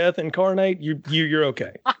or Death incarnate, you're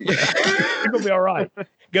okay. You're gonna be all right.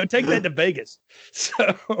 Go take that to Vegas.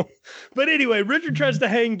 So, but anyway, Richard tries to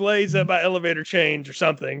hang Blaze up by elevator chains or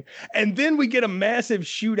something, and then we get a massive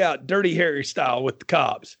shootout, Dirty Harry style, with the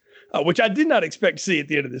cops, which I did not expect to see at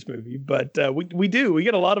the end of this movie, but we do. We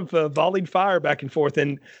get a lot of volleyed fire back and forth,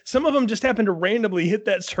 and some of them just happen to randomly hit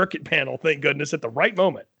that circuit panel, thank goodness, at the right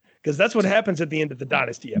moment, because that's what happens at the end of the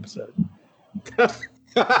Dynasty episode.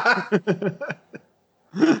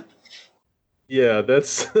 Yeah,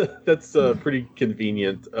 that's pretty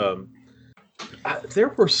convenient. There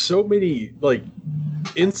were so many like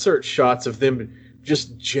insert shots of them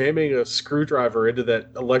just jamming a screwdriver into that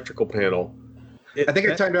electrical panel. I think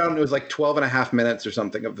it timed down. It was like 12 and a half minutes or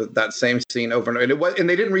something of that same scene over and over. And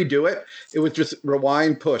they didn't redo it. It was just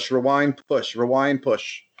rewind, push, rewind, push, rewind,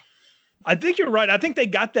 push. I think you're right. I think they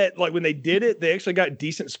got that, like when they did it, they actually got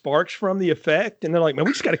decent sparks from the effect. And they're like, man,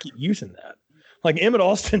 we just got to keep using that. Like Emmett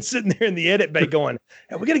Austin sitting there in the edit bay going,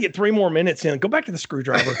 hey, we got to get 3 more minutes in. Go back to the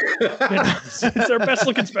screwdriver. It's our best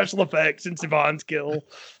looking special effects since Yvonne's kill.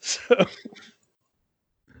 So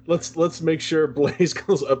let's make sure Blaze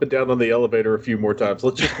goes up and down on the elevator a few more times.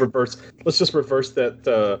 Let's just reverse that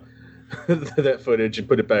that footage and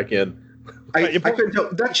put it back in I couldn't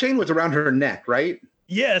tell. That chain was around her neck, right?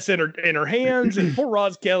 Yes, and her hands. And poor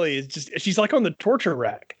Roz Kelly is she's like on the torture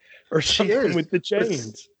rack or something with the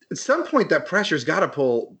chains. At some point, that pressure's got to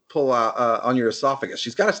pull on your esophagus.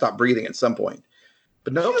 She's got to stop breathing at some point.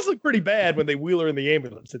 But no, she does look pretty bad when they wheel her in the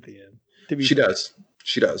ambulance at the end. She does.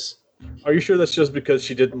 She does. Are you sure that's just because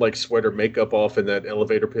she didn't like sweat her makeup off in that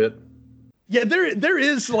elevator pit? Yeah, there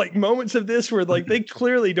is like moments of this where like they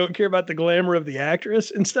clearly don't care about the glamour of the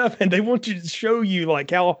actress and stuff, and they want you to show you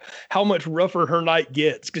like how much rougher her night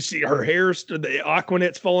gets because her hair's the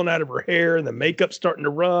Aquanet's falling out of her hair and the makeup's starting to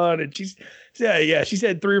run, and she's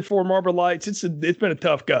had 3 or 4 Marlboro Lights. It's been a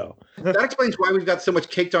tough go. That explains why we've got so much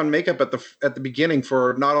caked on makeup at the beginning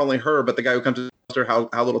for not only her but the guy who comes to her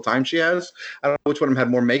how little time she has. I don't know which one of them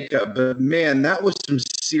had more makeup, but man, that was some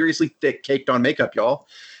seriously thick caked on makeup, y'all.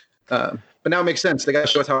 But now it makes sense. They got to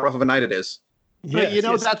show us how rough of a night it is. But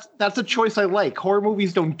that's a choice I like. Horror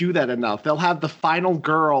movies don't do that enough. They'll have the final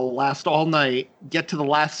girl last all night, get to the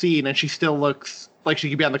last scene, and she still looks like she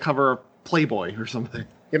could be on the cover of Playboy or something.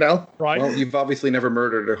 You know? Right. Well, you've obviously never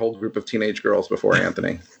murdered a whole group of teenage girls before,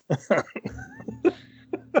 Anthony.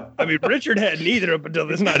 I mean, Richard had neither up until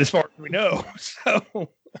this night, as far as we know. So,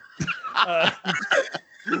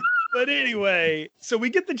 but anyway, so we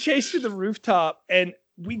get the chase to the rooftop, and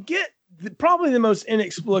we get probably the most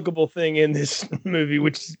inexplicable thing in this movie,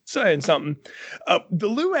 which is saying something. The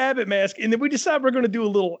Lou Abbott mask, and then we decide we're going to do a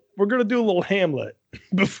little Hamlet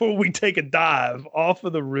before we take a dive off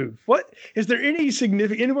of the roof. What is there any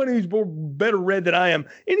significant? Anyone who's better read than I am,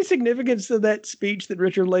 any significance to that speech that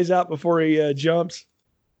Richard lays out before he jumps?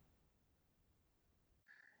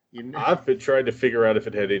 I've been trying to figure out if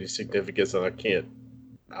it had any significance, and I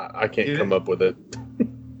can't come up with it.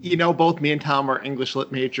 You know, both me and Tom are English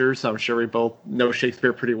lit majors, so I'm sure we both know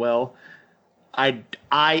Shakespeare pretty well.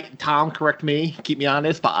 Tom, correct me, keep me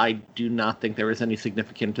honest, but I do not think there was any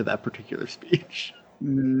significance to that particular speech.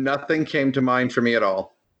 Nothing came to mind for me at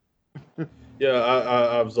all. Yeah,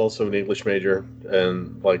 I was also an English major,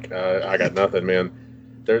 and I got nothing, man.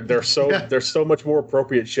 There's so much more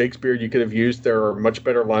appropriate Shakespeare you could have used. There are much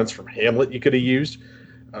better lines from Hamlet you could have used.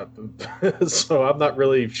 So I'm not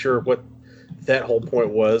really sure what that whole point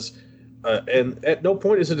was. And at no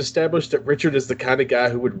point is it established that Richard is the kind of guy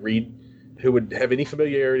who would have any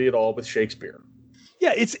familiarity at all with Shakespeare.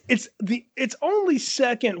 Yeah, it's only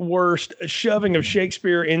second worst shoving of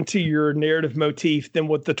Shakespeare into your narrative motif than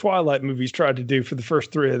what the Twilight movies tried to do for the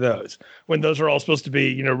first 3 of those, when those are all supposed to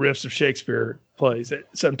be, riffs of Shakespeare plays at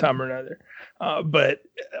some time or another. But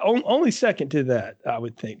only second to that, I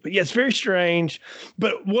would think. But yeah, it's very strange.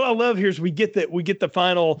 But what I love here is we get the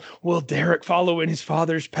final, will Derek follow in his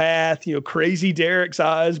father's path? Crazy Derek's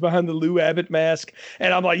eyes behind the Lou Abbott mask.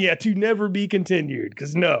 And I'm like, yeah, to never be continued.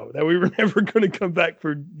 Because that we were never going to come back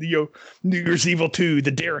for New Year's Evil 2,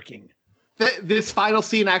 the Dereking. This final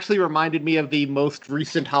scene actually reminded me of the most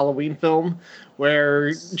recent Halloween film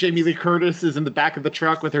where Jamie Lee Curtis is in the back of the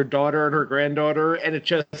truck with her daughter and her granddaughter, and it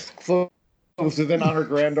just closes in on her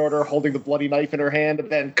granddaughter holding the bloody knife in her hand, and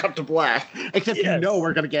then cut to black. Except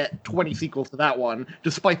we're going to get 20 sequels to that one,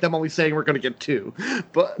 despite them only saying we're going to get 2.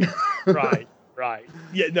 But right.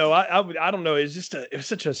 Yeah, no, I don't know. It was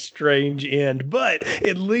such a strange end, but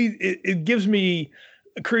it gives me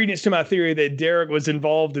credence to my theory that Derek was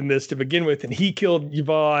involved in this to begin with, and he killed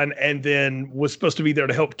Yvonne and then was supposed to be there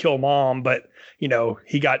to help kill Mom, but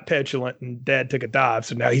he got petulant and Dad took a dive,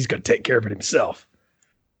 so now he's going to take care of it himself.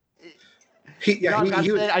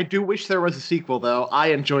 I do wish there was a sequel, though. I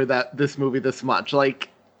enjoy this movie this much.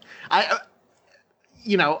 I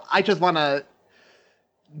just want to.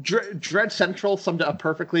 Dread Central summed it up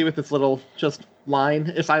perfectly with this little just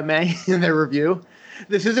line, if I may, in their review.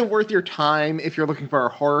 This isn't worth your time if you're looking for a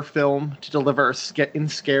horror film to deliver in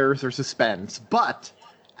scares or suspense, but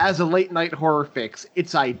as a late night horror fix,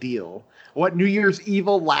 it's ideal. What New Year's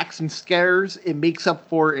Evil lacks in scares, it makes up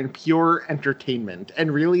for in pure entertainment.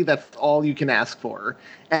 And really, that's all you can ask for.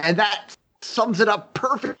 And that sums it up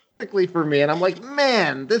perfectly for me. And I'm like,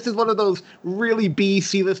 man, this is one of those really B,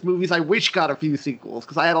 C-list movies I wish got a few sequels,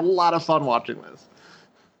 because I had a lot of fun watching this.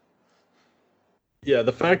 Yeah,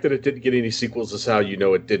 the fact that it didn't get any sequels is how you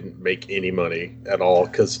know it didn't make any money at all.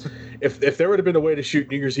 Because if there would have been a way to shoot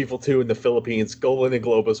New Year's Evil 2 in the Philippines, Golan and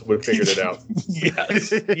Globus would have figured it out.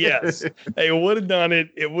 Yes. They would have done it.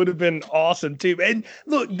 It would have been awesome, too. And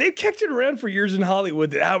look, they've kicked it around for years in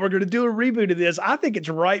Hollywood that we're going to do a reboot of this. I think it's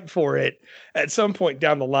ripe for it at some point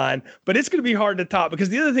down the line. But it's going to be hard to top, because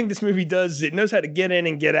the other thing this movie does is it knows how to get in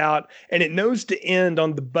and get out, and it knows to end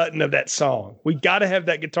on the button of that song. We got to have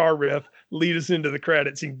that guitar riff lead us into the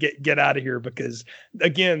credits and get out of here, because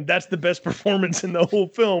again, that's the best performance in the whole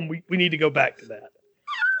film. We need to go back to that.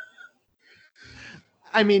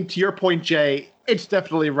 I mean, to your point, Jay, it's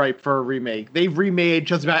definitely ripe for a remake. They've remade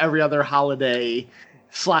just about every other holiday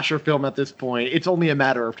slasher film at this point. It's only a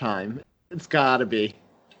matter of time. It's gotta be.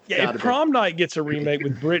 Yeah, if Prom Night gets a remake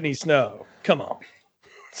with Brittany Snow, come on.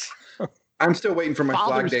 I'm still waiting for my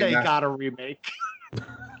Father's Flag Day. Day got a remake.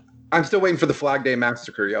 I'm still waiting for the Flag Day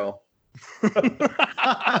Massacre, y'all.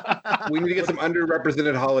 We need to get some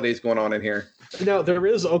underrepresented holidays going on in here. Now, there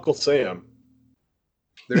is Uncle Sam.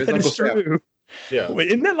 There is That Uncle is true. Sam. Yeah. Wait,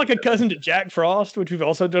 isn't that like a cousin to Jack Frost, which we've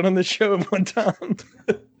also done on this show at one time?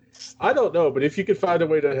 I don't know, but if you could find a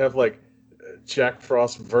way to have like Jack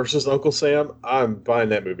Frost versus Uncle Sam, I'm buying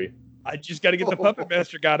that movie. I just got to get the Puppet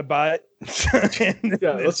Master guy to buy it.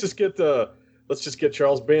 Yeah, let's just get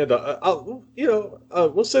Charles Banda.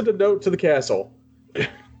 We'll send a note to the castle.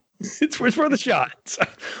 It's worth a shot.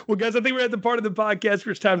 Well, guys, I think we're at the part of the podcast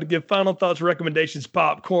where it's time to give final thoughts, recommendations,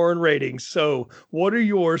 popcorn ratings. So, what are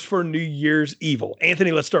yours for New Year's Evil?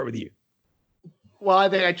 Anthony, let's start with you. Well, I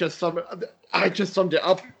think I just summed it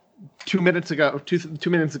up 2 minutes ago. Two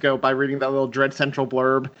minutes ago by reading that little Dread Central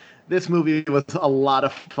blurb. This movie was a lot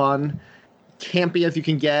of fun, campy as you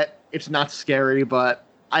can get. It's not scary, but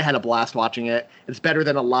I had a blast watching it. It's better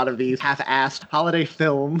than a lot of these half-assed holiday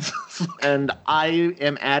films. And I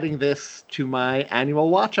am adding this to my annual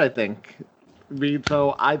watch, I think.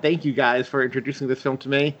 So I thank you guys for introducing this film to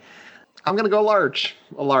me. I'm going to go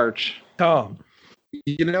a large. Tom.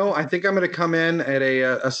 I think I'm going to come in at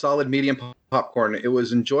a solid medium popcorn. It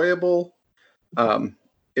was enjoyable.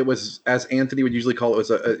 It was, as Anthony would usually call it,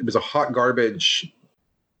 it was a hot garbage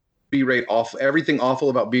B-rate awful. Everything awful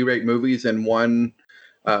about B-rate movies in one,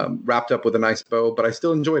 wrapped up with a nice bow. But I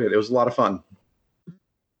still enjoyed it. It was a lot of fun.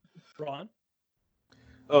 Ron?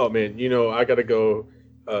 Oh man, I got to go.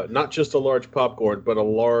 Not just a large popcorn, but a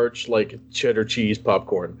large cheddar cheese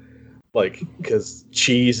popcorn. Because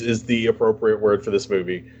cheese is the appropriate word for this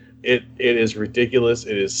movie. It is ridiculous.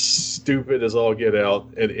 It is stupid as all get out,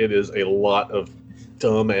 and it is a lot of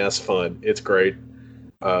dumbass fun. It's great,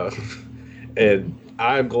 and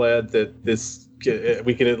I'm glad that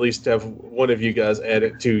we can at least have one of you guys add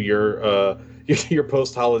it to your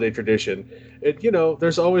post-holiday tradition.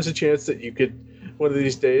 There's always a chance that you could one of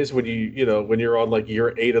these days when when you're on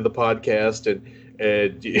year 8 of the podcast and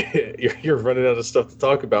you're running out of stuff to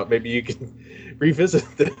talk about, maybe you can revisit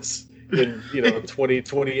this in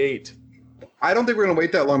 2028. I don't think we're going to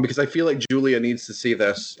wait that long because I feel like Julia needs to see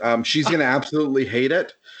this. She's going to absolutely hate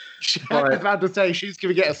it. I was about to say she's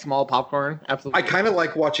going to get a small popcorn. Absolutely. I kind of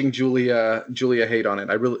like watching Julia hate on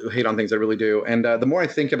it. I really hate on things. I really do. And the more I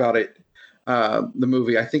think about it, the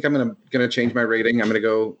movie, I think I'm going to change my rating. I'm going to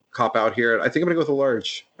go cop out here. I think I'm going to go with a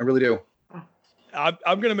large. I really do. I'm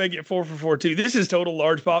going to make it 4 for 4 too. This is total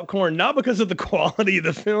large popcorn, not because of the quality of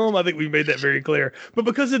the film. I think we made that very clear, but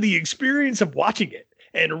because of the experience of watching it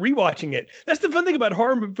and rewatching it. That's the fun thing about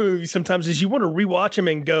horror movies sometimes is you want to rewatch them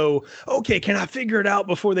and go, okay, can I figure it out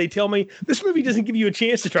before they tell me? This movie doesn't give you a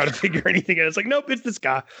chance to try to figure anything out. It's like, nope, it's this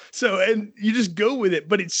guy. So, and you just go with it,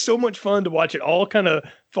 but it's so much fun to watch it all kind of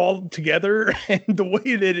fall together, and the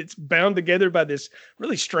way that it's bound together by this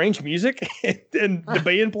really strange music and the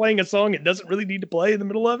band playing a song it doesn't really need to play in the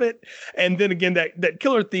middle of it. And then again, that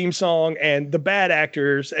killer theme song and the bad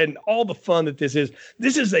actors and all the fun that this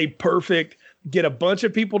is a perfect get a bunch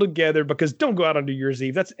of people together, because don't go out on New Year's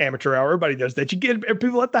Eve. That's amateur hour. Everybody does that. You get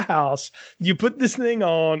people at the house, you put this thing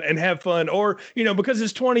on and have fun. Or, because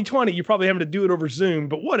it's 2020, you're probably having to do it over Zoom,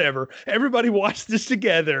 but whatever. Everybody watch this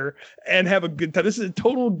together and have a good time. This is a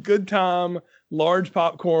total good time, large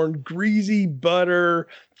popcorn, greasy butter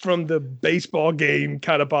from the baseball game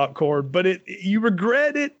kind of popcorn, but you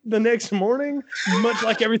regret it the next morning, much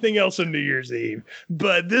like everything else on New Year's Eve.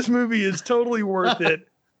 But this movie is totally worth it.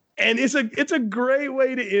 And it's a great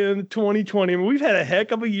way to end 2020. I mean, we've had a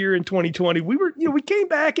heck of a year in 2020. We came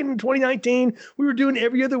back in 2019. We were doing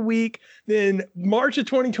every other week. Then March of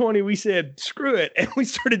 2020, we said, screw it. And we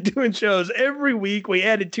started doing shows every week. We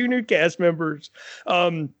added 2 new cast members.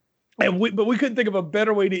 But we couldn't think of a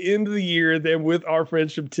better way to end the year than with our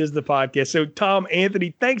friends from Tis the Podcast. So, Tom,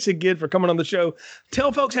 Anthony, thanks again for coming on the show.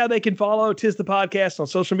 Tell folks how they can follow Tis the Podcast on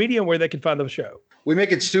social media and where they can find the show. We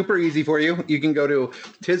make it super easy for you. You can go to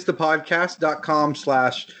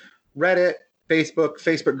tisthepodcast.com/Reddit,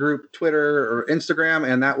 Facebook group, Twitter, or Instagram,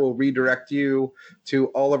 and that will redirect you to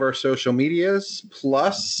all of our social medias.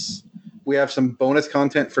 Plus, we have some bonus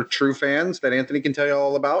content for true fans that Anthony can tell you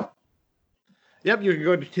all about. Yep, you can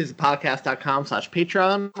go to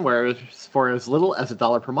tisthepodcast.com/Patreon, where for as little as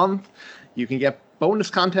 $1 per month, you can get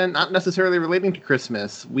bonus content not necessarily relating to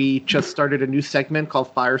Christmas. We just started a new segment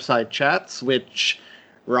called Fireside Chats, which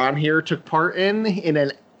Ron here took part in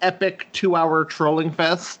an epic 2-hour trolling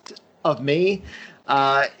fest of me.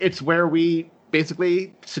 It's where we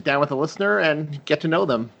basically sit down with a listener and get to know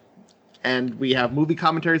them. And we have movie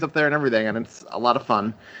commentaries up there and everything, and it's a lot of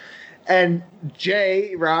fun. And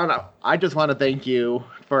Jay, Ron, I just want to thank you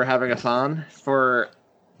for having us on, for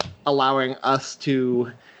allowing us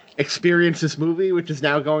to experience this movie, which is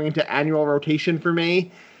now going into annual rotation for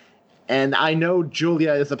me. And I know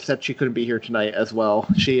Julia is upset she couldn't be here tonight as well.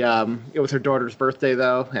 She, it was her daughter's birthday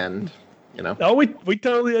though, and you know. Oh, we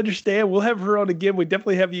totally understand. We'll have her on again. We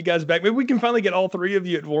definitely have you guys back. Maybe we can finally get all three of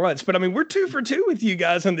you at once. But I mean, we're 2 for 2 with you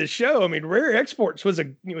guys on this show. I mean, Rare Exports was a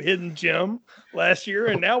hidden gem last year,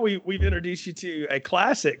 and now we've introduced you to a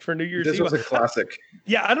classic for New Year's Eve. This was a classic.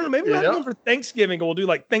 Yeah, I don't know. Maybe we'll have one for Thanksgiving. We'll do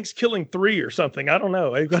like Thanksgiving 3 or something. I don't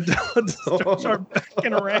know. I've got to start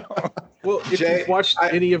backing around. Well, if you've watched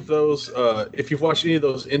any of those,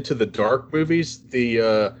 Into the Dark movies,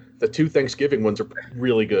 the 2 Thanksgiving ones are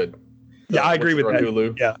really good. Yeah, I agree with that.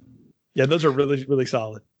 Hulu. Yeah, those are really, really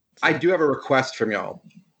solid. I do have a request from y'all.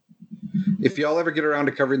 If y'all ever get around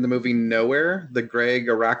to covering the movie Nowhere, the Greg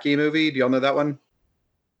Araki movie, do y'all know that one?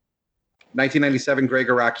 1997 Greg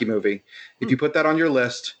Araki movie. If you put that on your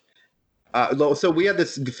list, so we had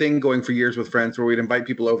this thing going for years with friends where we'd invite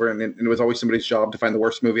people over, and it was always somebody's job to find the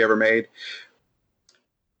worst movie ever made.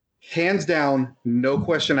 Hands down, no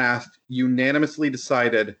question asked, unanimously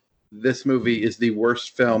decided this movie is the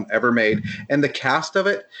worst film ever made. And the cast of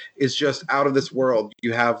it is just out of this world.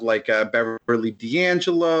 You have like Beverly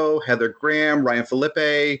D'Angelo, Heather Graham, Ryan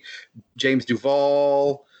Phillippe, James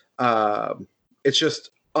Duvall. It's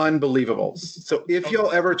just unbelievable. So if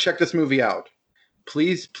y'all ever check this movie out,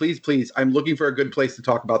 please, please, please, I'm looking for a good place to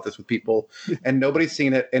talk about this with people. And nobody's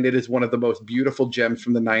seen it. And it is one of the most beautiful gems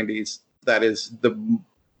from the 90s. That is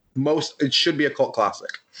it should be a cult classic.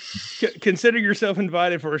 Consider yourself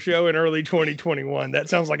invited for a show in early 2021. That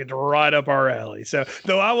sounds like it's right up our alley. So,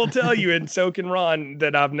 though I will tell you, and so can Ron,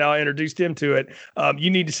 that I've now introduced him to it. You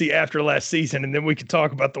need to see After Last Season, and then we can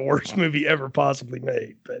talk about the worst movie ever possibly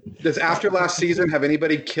made. But does After Last Season have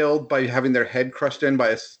anybody killed by having their head crushed in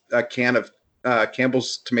by a can of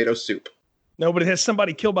Campbell's tomato soup? No, but it has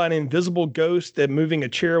somebody killed by an invisible ghost that moving a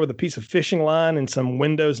chair with a piece of fishing line and some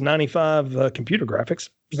Windows 95 computer graphics.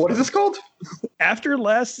 What is this called? After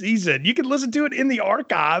Last Season. You can listen to it in the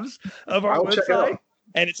archives of our website,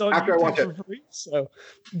 and it's on YouTube for free. So,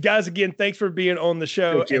 guys, again, thanks for being on the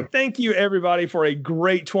show. And thank you, everybody, for a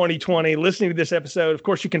great 2020 listening to this episode. Of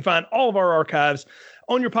course, you can find all of our archives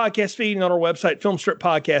on your podcast feed and on our website,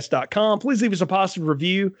 filmstrippodcast.com. Please leave us a positive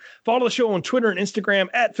review. Follow the show on Twitter and Instagram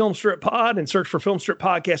at FilmstripPod, and search for Filmstrip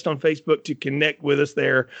Podcast on Facebook to connect with us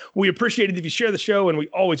there. We appreciate it if you share the show, and we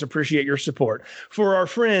always appreciate your support. For our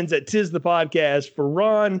friends at Tis the Podcast, for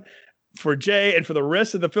Ron, for Jay, and for the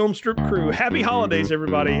rest of the Filmstrip crew, happy holidays,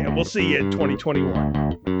 everybody, and we'll see you in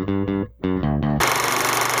 2021.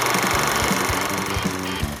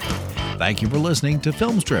 Thank you for listening to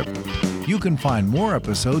Filmstrip. You can find more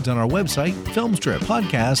episodes on our website,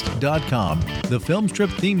 filmstrippodcast.com. The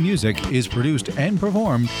Filmstrip theme music is produced and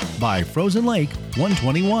performed by Frozen Lake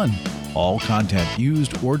 121. All content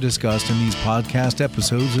used or discussed in these podcast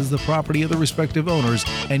episodes is the property of the respective owners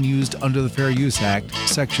and used under the Fair Use Act,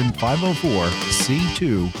 Section 504,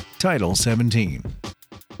 C2, Title 17.